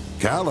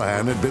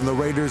 Callahan had been the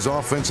Raiders'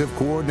 offensive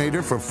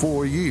coordinator for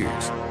 4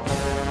 years.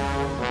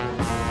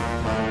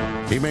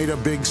 He made a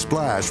big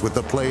splash with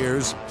the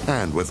players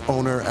and with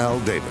owner Al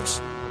Davis,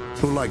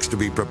 who likes to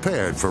be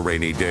prepared for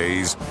rainy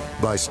days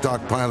by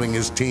stockpiling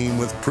his team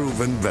with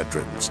proven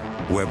veterans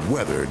who have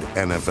weathered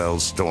NFL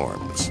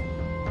storms.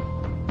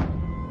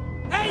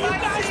 Hey, you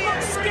guys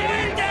look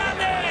scared down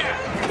there.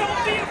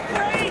 Don't be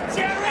afraid,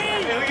 Jerry.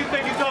 Hey, who you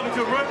think you're talking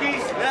to,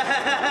 rookies?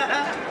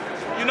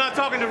 You're not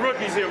talking to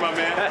rookies here, my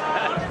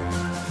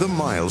man. The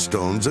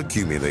milestones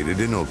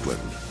accumulated in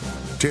Oakland.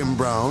 Tim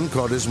Brown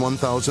caught his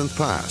 1,000th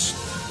pass,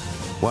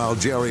 while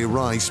Jerry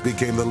Rice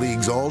became the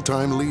league's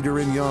all-time leader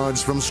in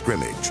yards from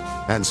scrimmage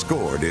and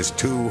scored his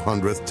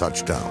 200th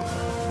touchdown.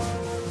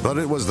 But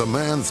it was the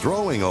man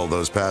throwing all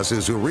those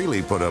passes who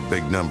really put up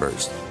big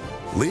numbers.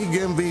 League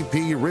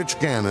MVP Rich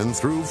Gannon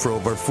threw for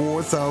over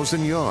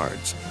 4,000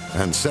 yards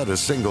and set a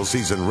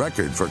single-season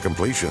record for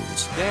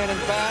completions. Gannon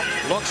back,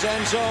 looks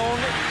end zone,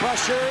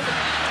 pressured,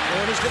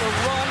 and he's going to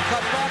run,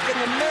 cut back in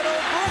the middle.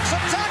 Brooks, a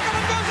tackle,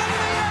 and goes into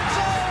the end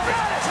zone.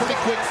 Pretty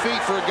quick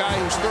feet for a guy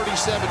who's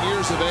 37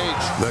 years of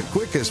age. The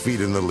quickest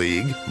feet in the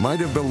league might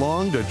have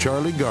belonged to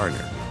Charlie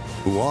Garner,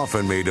 who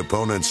often made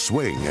opponents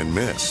swing and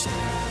miss.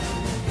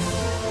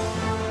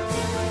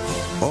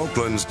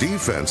 Oakland's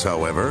defense,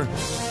 however,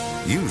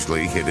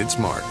 usually hit its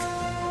mark.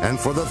 And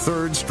for the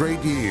 3rd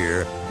straight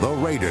year, the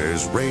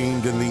Raiders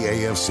reigned in the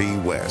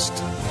AFC West.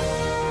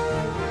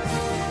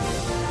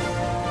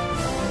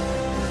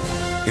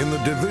 In the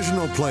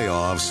divisional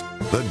playoffs,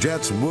 the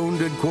Jets'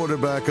 wounded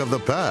quarterback of the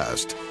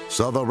past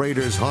saw the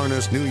Raiders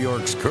harness New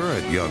York's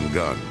current young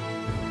gun.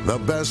 The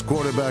best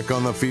quarterback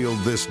on the field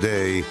this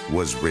day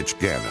was Rich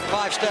Gannon.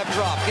 5-step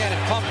drop, Gannon,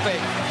 pump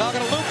fake. Now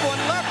going to loop one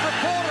left,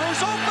 Reporter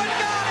who's open,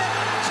 got it!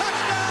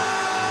 Touchdown!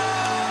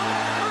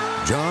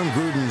 John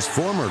Gruden's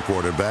former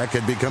quarterback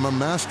had become a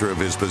master of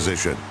his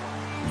position.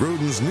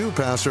 Gruden's new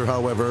passer,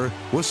 however,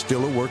 was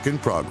still a work in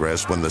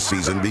progress when the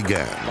season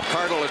began.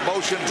 McCardle in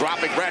motion,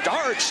 dropping back to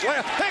hard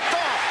slant, picked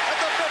off at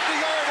the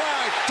 50-yard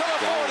line to the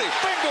 40.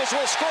 Bengals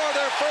will score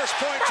their first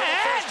points in the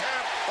first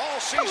half all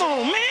season. Come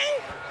on, man.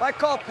 If I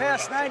call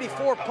pass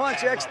 94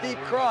 punch X deep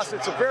cross,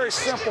 it's a very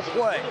simple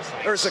play.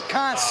 There's a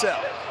concept.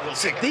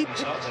 It's a deep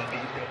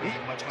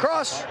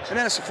cross, and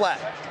then it's a flat.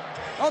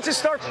 Don't just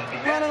start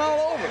running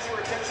all over. You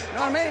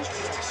know what I mean?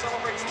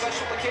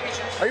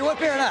 Are you with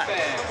me or not?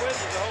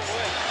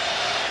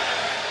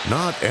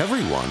 Not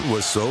everyone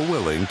was so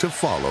willing to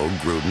follow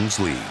Gruden's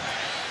lead.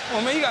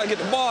 Oh, man, you got to get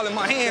the ball in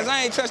my hands.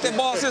 I ain't touched that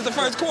ball since the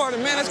first quarter,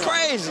 man. That's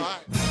crazy.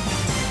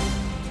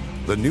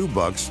 The new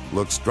Bucs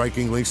looked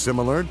strikingly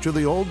similar to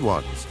the old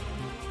ones.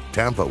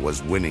 Tampa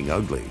was winning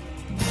ugly.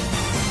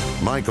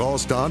 Mike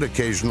Alstott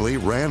occasionally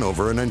ran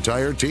over an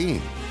entire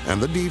team,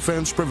 and the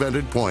defense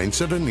prevented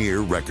points at a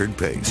near record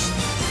pace.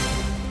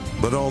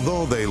 But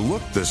although they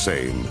looked the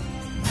same,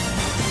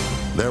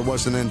 there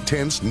was an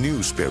intense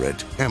new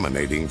spirit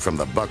emanating from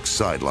the Bucs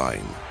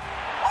sideline.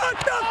 What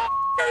the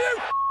are you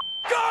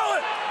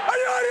calling? Are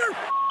you out of your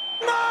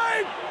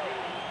mind?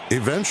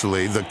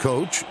 Eventually, the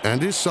coach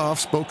and his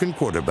soft-spoken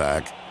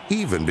quarterback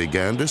even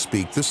began to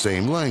speak the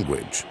same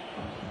language.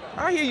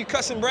 I hear you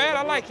cussing, Brad.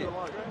 I like it.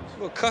 A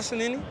little cussing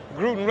in him.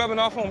 Gruden rubbing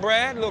off on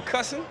Brad. A little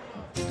cussing.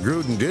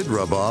 Gruden did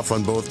rub off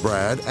on both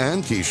Brad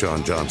and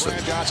Keyshawn Johnson.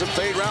 Brad Johnson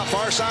fade route,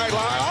 far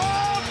sideline.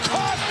 Oh,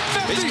 caught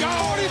 50,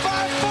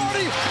 45,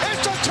 40.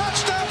 It's a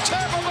touchdown,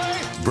 Tampa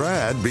Bay.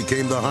 Brad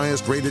became the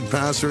highest-rated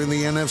passer in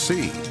the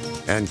NFC,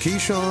 and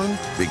Keyshawn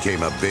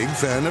became a big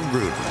fan of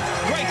Gruden.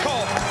 Great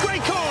call.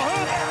 Great call,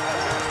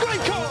 huh?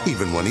 Great call.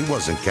 Even when he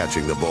wasn't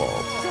catching the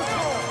ball.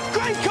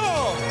 Great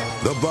call.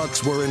 The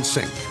Bucs were in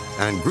sync,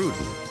 and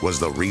Gruden was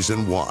the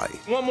reason why.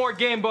 One more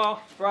game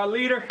ball for our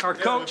leader, our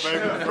coach.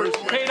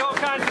 Paid all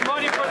kinds of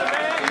money for the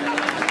man.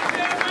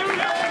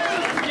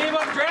 We gave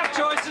up draft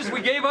choices.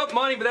 We gave up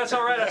money, but that's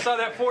all right. I saw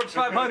that Forbes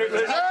 500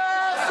 list.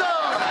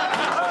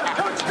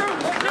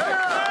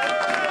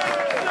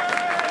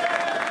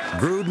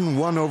 Gruden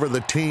won over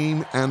the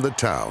team and the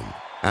town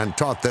and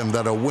taught them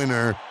that a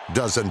winner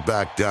doesn't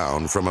back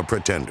down from a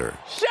pretender.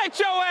 Shut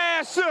your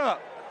ass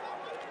up.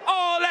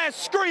 All that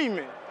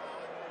screaming.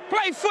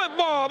 Play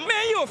football.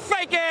 Man, you a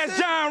fake-ass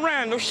John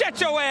Randall.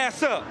 Shut your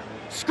ass up.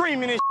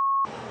 Screaming and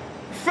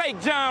fake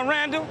John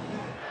Randall.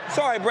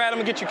 Sorry, Brad, I'm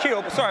going to get you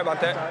killed, but sorry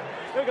about that.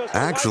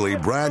 Actually,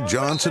 Brad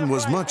Johnson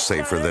was much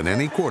safer than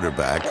any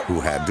quarterback who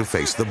had to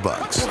face the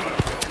Bucs.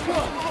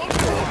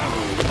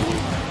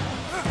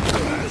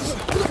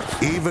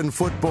 Even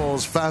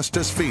football's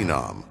fastest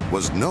phenom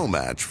was no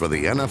match for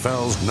the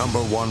NFL's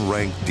 #1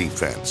 ranked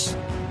defense.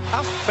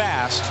 How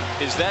fast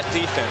is that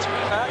defense,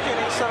 man? I can't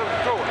even set up the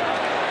throw it.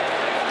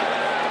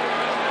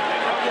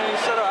 I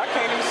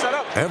can't even set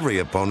up. Every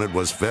opponent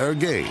was fair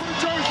game. Put a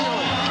jersey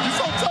on. You're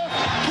so tough.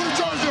 Put a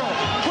jersey on.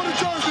 Put a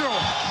jersey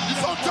on.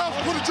 You're so tough.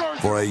 Put a jersey on.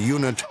 For a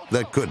unit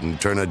that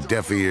couldn't turn a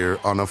deaf ear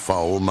on a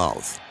foul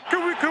mouth.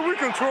 Can we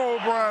control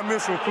Brian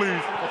Mitchell, please?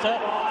 What's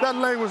that? That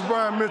language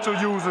Brian Mitchell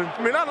using.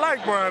 I mean, I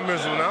like Brian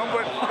Mitchell now,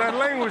 but that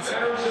language.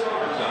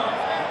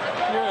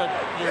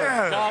 You're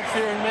a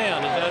God-fearing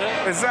man, is that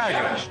it?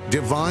 Exactly.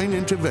 Divine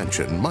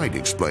intervention might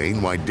explain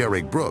why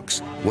Derek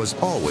Brooks was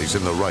always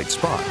in the right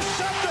spot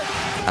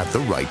at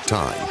the right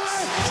time.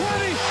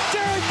 20,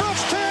 Derek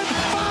Brooks 10,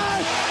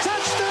 5,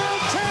 touchdown,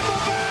 Tampa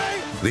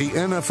Bay. The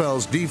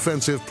NFL's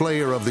Defensive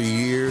Player of the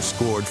Year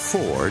scored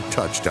 4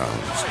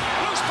 touchdowns.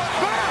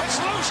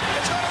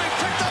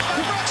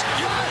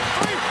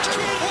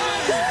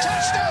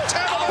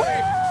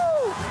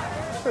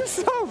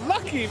 So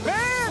lucky,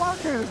 man. Why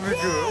can't it be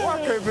good? Why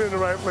can't it be in the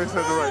right place at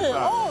the right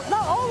time?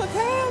 Not all the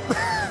time.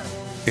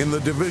 In the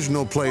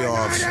divisional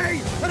playoffs,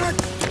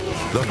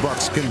 the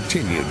Bucs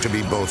continued to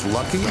be both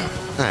lucky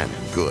and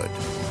good.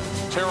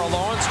 Terrell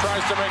Owens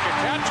tries to make a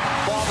catch.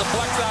 Ball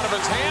deflects out of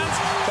his hands.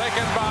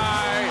 Taken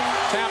by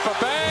Tampa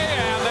Bay,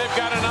 and they've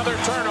got another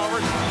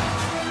turnover.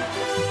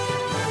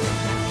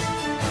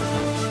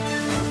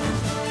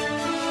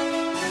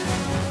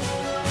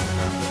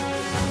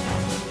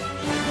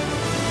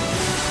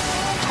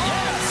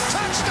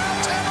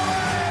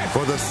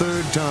 For the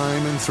third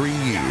time in 3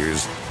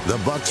 years, the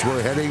Bucs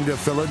were heading to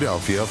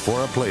Philadelphia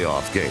for a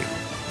playoff game.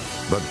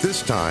 But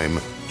this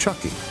time,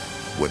 Chucky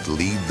would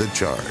lead the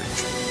charge.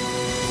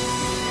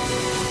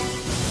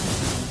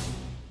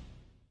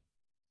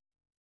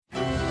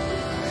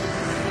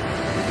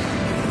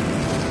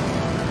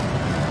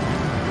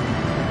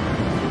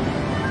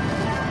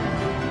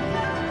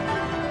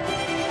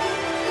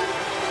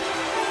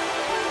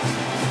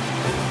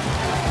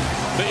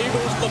 The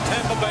Eagles, the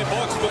Tampa Bay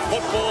Bucs with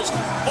football's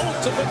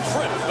ultimate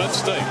trip at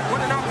stake.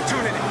 What an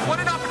opportunity. What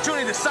an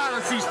opportunity to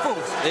silence these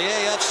fools. The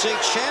AFC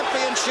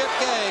Championship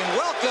game.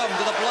 Welcome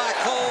to the Black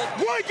Hole.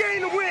 One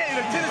game to win.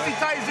 The Tennessee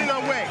Titans in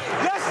our way.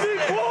 Let's be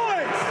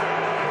boys.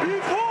 Be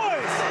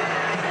boys.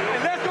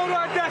 And let's go to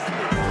our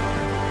destiny.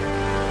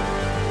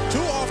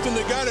 Too often,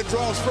 the guy that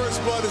draws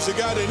first blood is the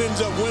guy that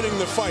ends up winning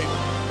the fight.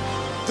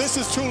 This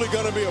is truly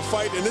going to be a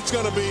fight, and it's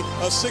going to be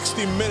a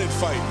 60-minute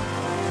fight.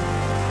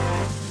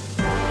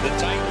 The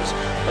Titans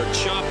are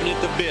chomping at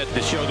the bit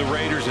to show the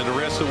Raiders and the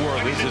rest of the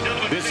world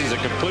this is a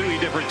completely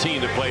different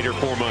team that played here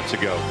 4 months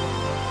ago.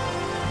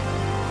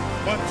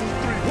 1, 2,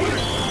 3.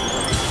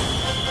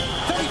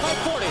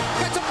 35-40,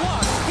 gets a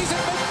block. He's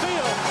at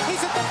midfield.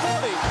 He's at the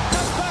 40.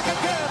 Comes back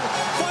again.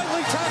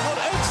 Finally tackled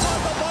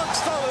inside the box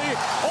 30.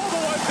 All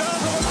the way down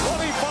to the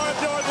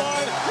 25-yard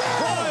line.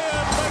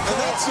 Brian Mitchell. And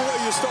that's the way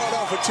you start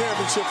off a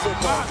championship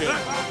football game.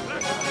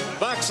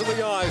 Backs of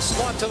the eye,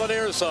 slot to the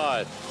near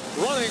side.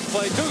 Running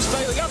play, Deuce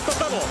Staley up the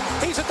middle.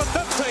 He's at the 15,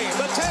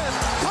 the 10,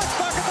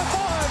 touchback at the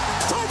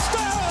 5.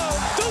 Touchdown,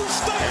 Deuce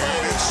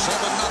Staley. It's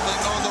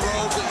 7-0 on the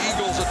road. The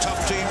Eagles, a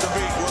tough team to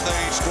beat when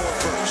they score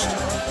first.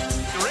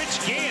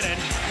 Rich Gannon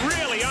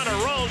really on a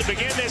roll to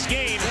begin this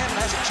game.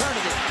 Gannon has a turn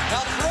again.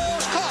 Now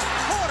throws caught.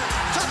 Porter,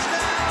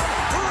 touchdown,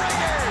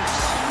 Raiders.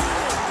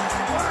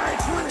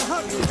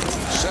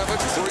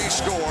 3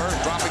 score.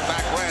 Dropping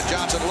back, Brad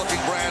Johnson looking,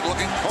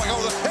 going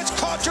over the... It's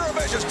caught,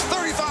 Jurevicius.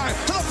 35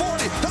 to the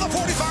 40, to the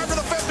 45, to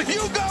the 50.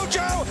 You go,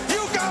 Joe!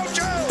 You go,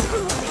 Joe!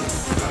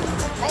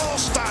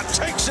 Allstott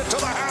takes it to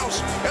the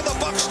house, and the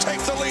Bucks take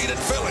the lead in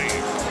Philly.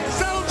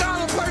 Settle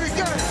down and play the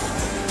game.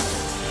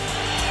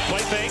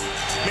 Play fake.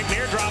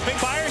 McNair dropping.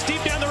 Fires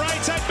deep down the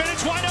right side.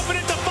 Bennett wide open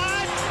at the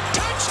 5.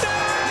 Touchdown!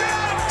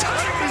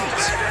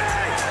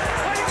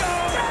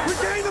 We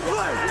gained the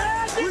play.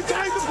 We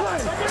gained the play.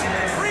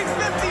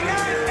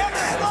 359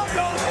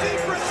 ex-logo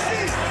secret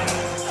seat.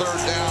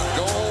 3rd down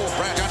goal.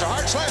 Brad Johnson,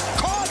 hard slam.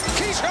 Caught.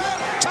 Keyshawn.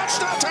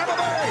 Touchdown, Tampa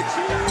Bay.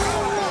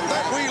 How about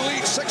that? We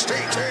lead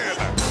 16-10.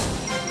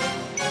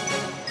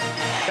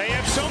 They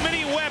have so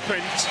many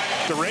weapons.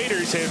 The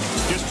Raiders have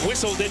just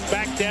whistled it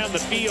back down the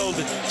field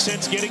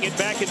since getting it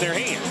back in their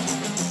hands.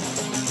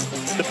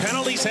 The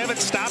penalties haven't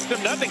stopped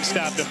them. Nothing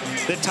stopped them.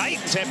 The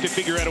Titans have to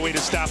figure out a way to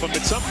stop them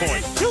at some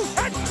point.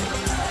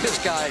 This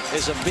guy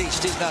is a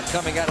beast. He's not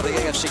coming out of the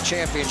AFC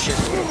Championship.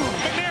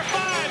 McNair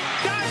 5,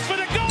 dives for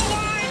the goal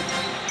line.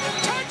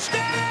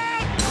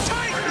 Touchdown!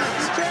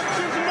 Titans!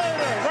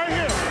 Right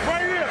here.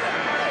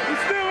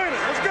 We're still in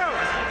it. Let's go.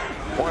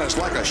 Boy, it's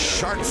like a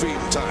shark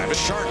feeding time, a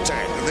shark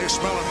tank, and they're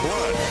smelling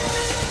blood.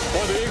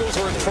 Boy, the Eagles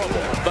are in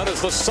trouble. That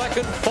is the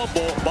 2nd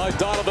fumble by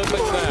Donovan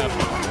McNabb.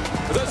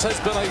 This has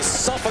been a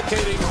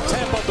suffocating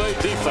Tampa Bay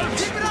defense.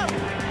 Keep it up.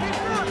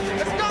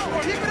 Let's go.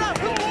 Keep it up.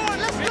 Good boy.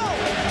 Let's go.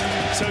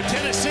 So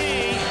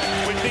Tennessee,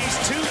 with these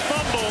 2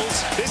 fumbles,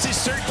 this is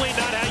certainly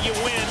not how you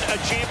win a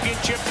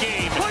championship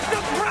game. Put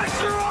the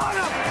pressure on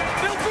him.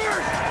 They'll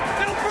burst.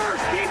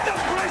 Keep the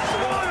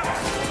pressure on him.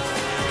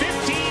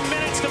 15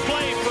 minutes to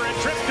play for a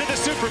trip to the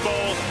Super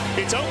Bowl.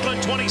 It's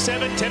Oakland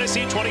 27,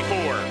 Tennessee 24.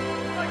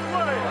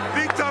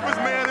 The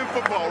toughest man in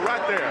football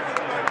right there.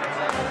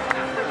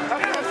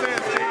 That's what I'm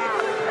saying, Steve.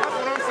 That's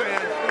what I'm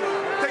saying.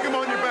 Take him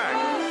on your back.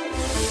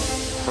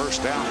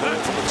 1st down for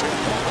the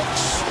Tampa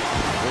Bucks.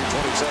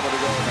 3:27 to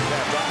go in the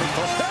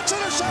half. That's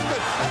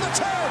intercepted. And the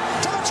 10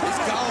 to the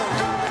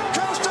 12.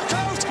 Coast to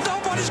coast.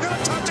 Nobody's going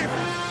to touch him.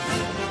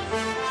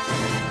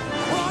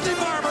 Ronnie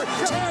Barber.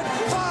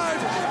 10-5.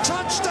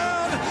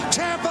 Touchdown.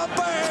 Tampa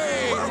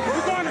Bay.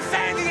 We're going to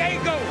San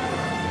Diego.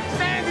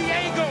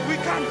 We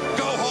come.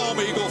 Go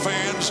home, Eagle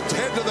fans.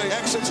 Head to the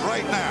exits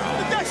right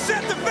now. They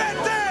set the bet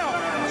down.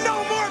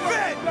 No more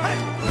bet.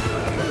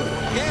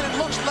 Gannon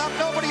looks left,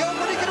 nobody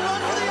open. He can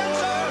run for the end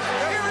zone.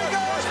 Here he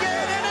goes,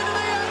 Gannon into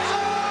the end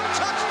zone.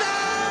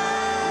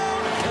 Touchdown.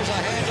 There's a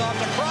handoff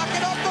to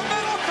Crockett up the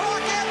middle.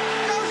 Crockett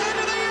goes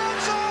into the end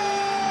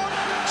zone.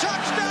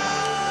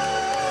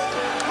 Touchdown,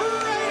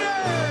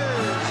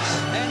 Raiders.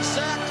 And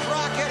Zach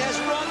Crockett has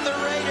run the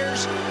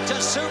Raiders to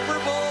Super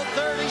Bowl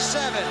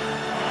 37.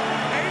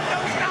 Ain't no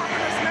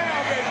stopping us now,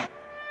 baby.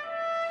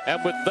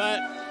 And with that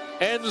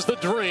ends the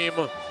dream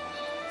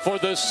for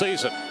this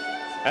season,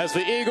 as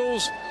the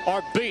Eagles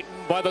are beaten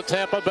by the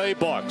Tampa Bay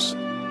Bucks.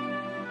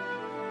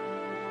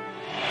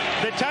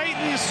 The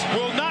Titans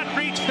will not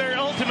reach their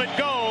ultimate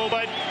goal,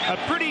 but a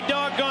pretty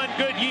doggone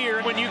good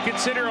year when you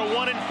consider a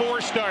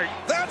 1-4 start.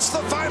 That's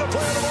the final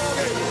play of the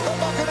ballgame. The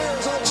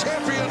Buccaneers are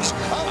champions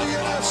of the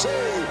NFC.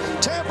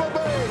 Tampa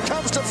Bay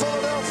comes to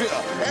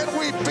Philadelphia, and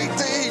we beat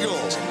the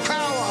Eagles.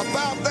 How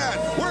about that?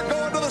 We're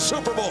going to the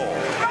Super Bowl.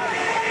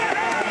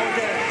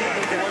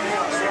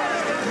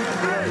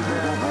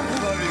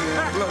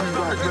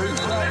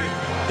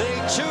 The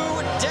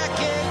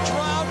 2-decade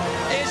drought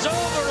is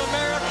over,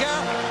 America.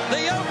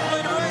 The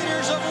Oakland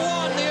Raiders have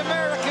won the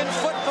American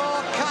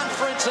Football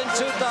Conference in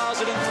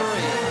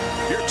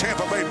 2003. Your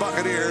Tampa Bay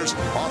Buccaneers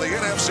are the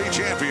NFC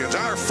champions,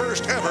 our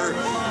first ever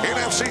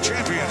NFC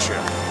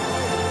championship.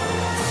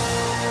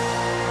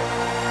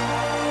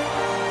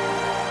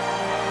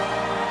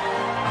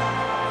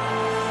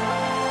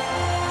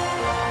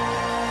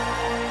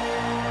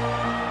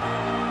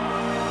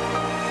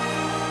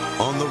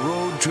 On the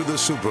road to the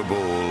Super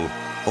Bowl,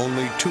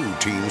 only 2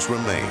 teams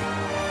remain.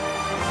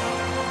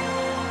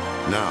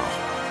 Now,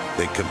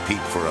 they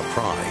compete for a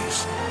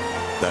prize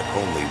that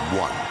only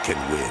one can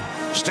win.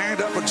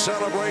 Stand up and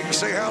celebrate and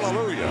say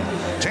hallelujah.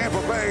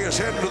 Tampa Bay is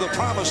heading to the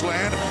promised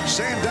land,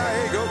 San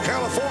Diego,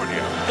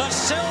 California. The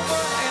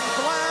silver and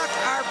black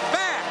are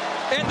back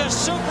in the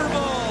Super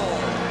Bowl.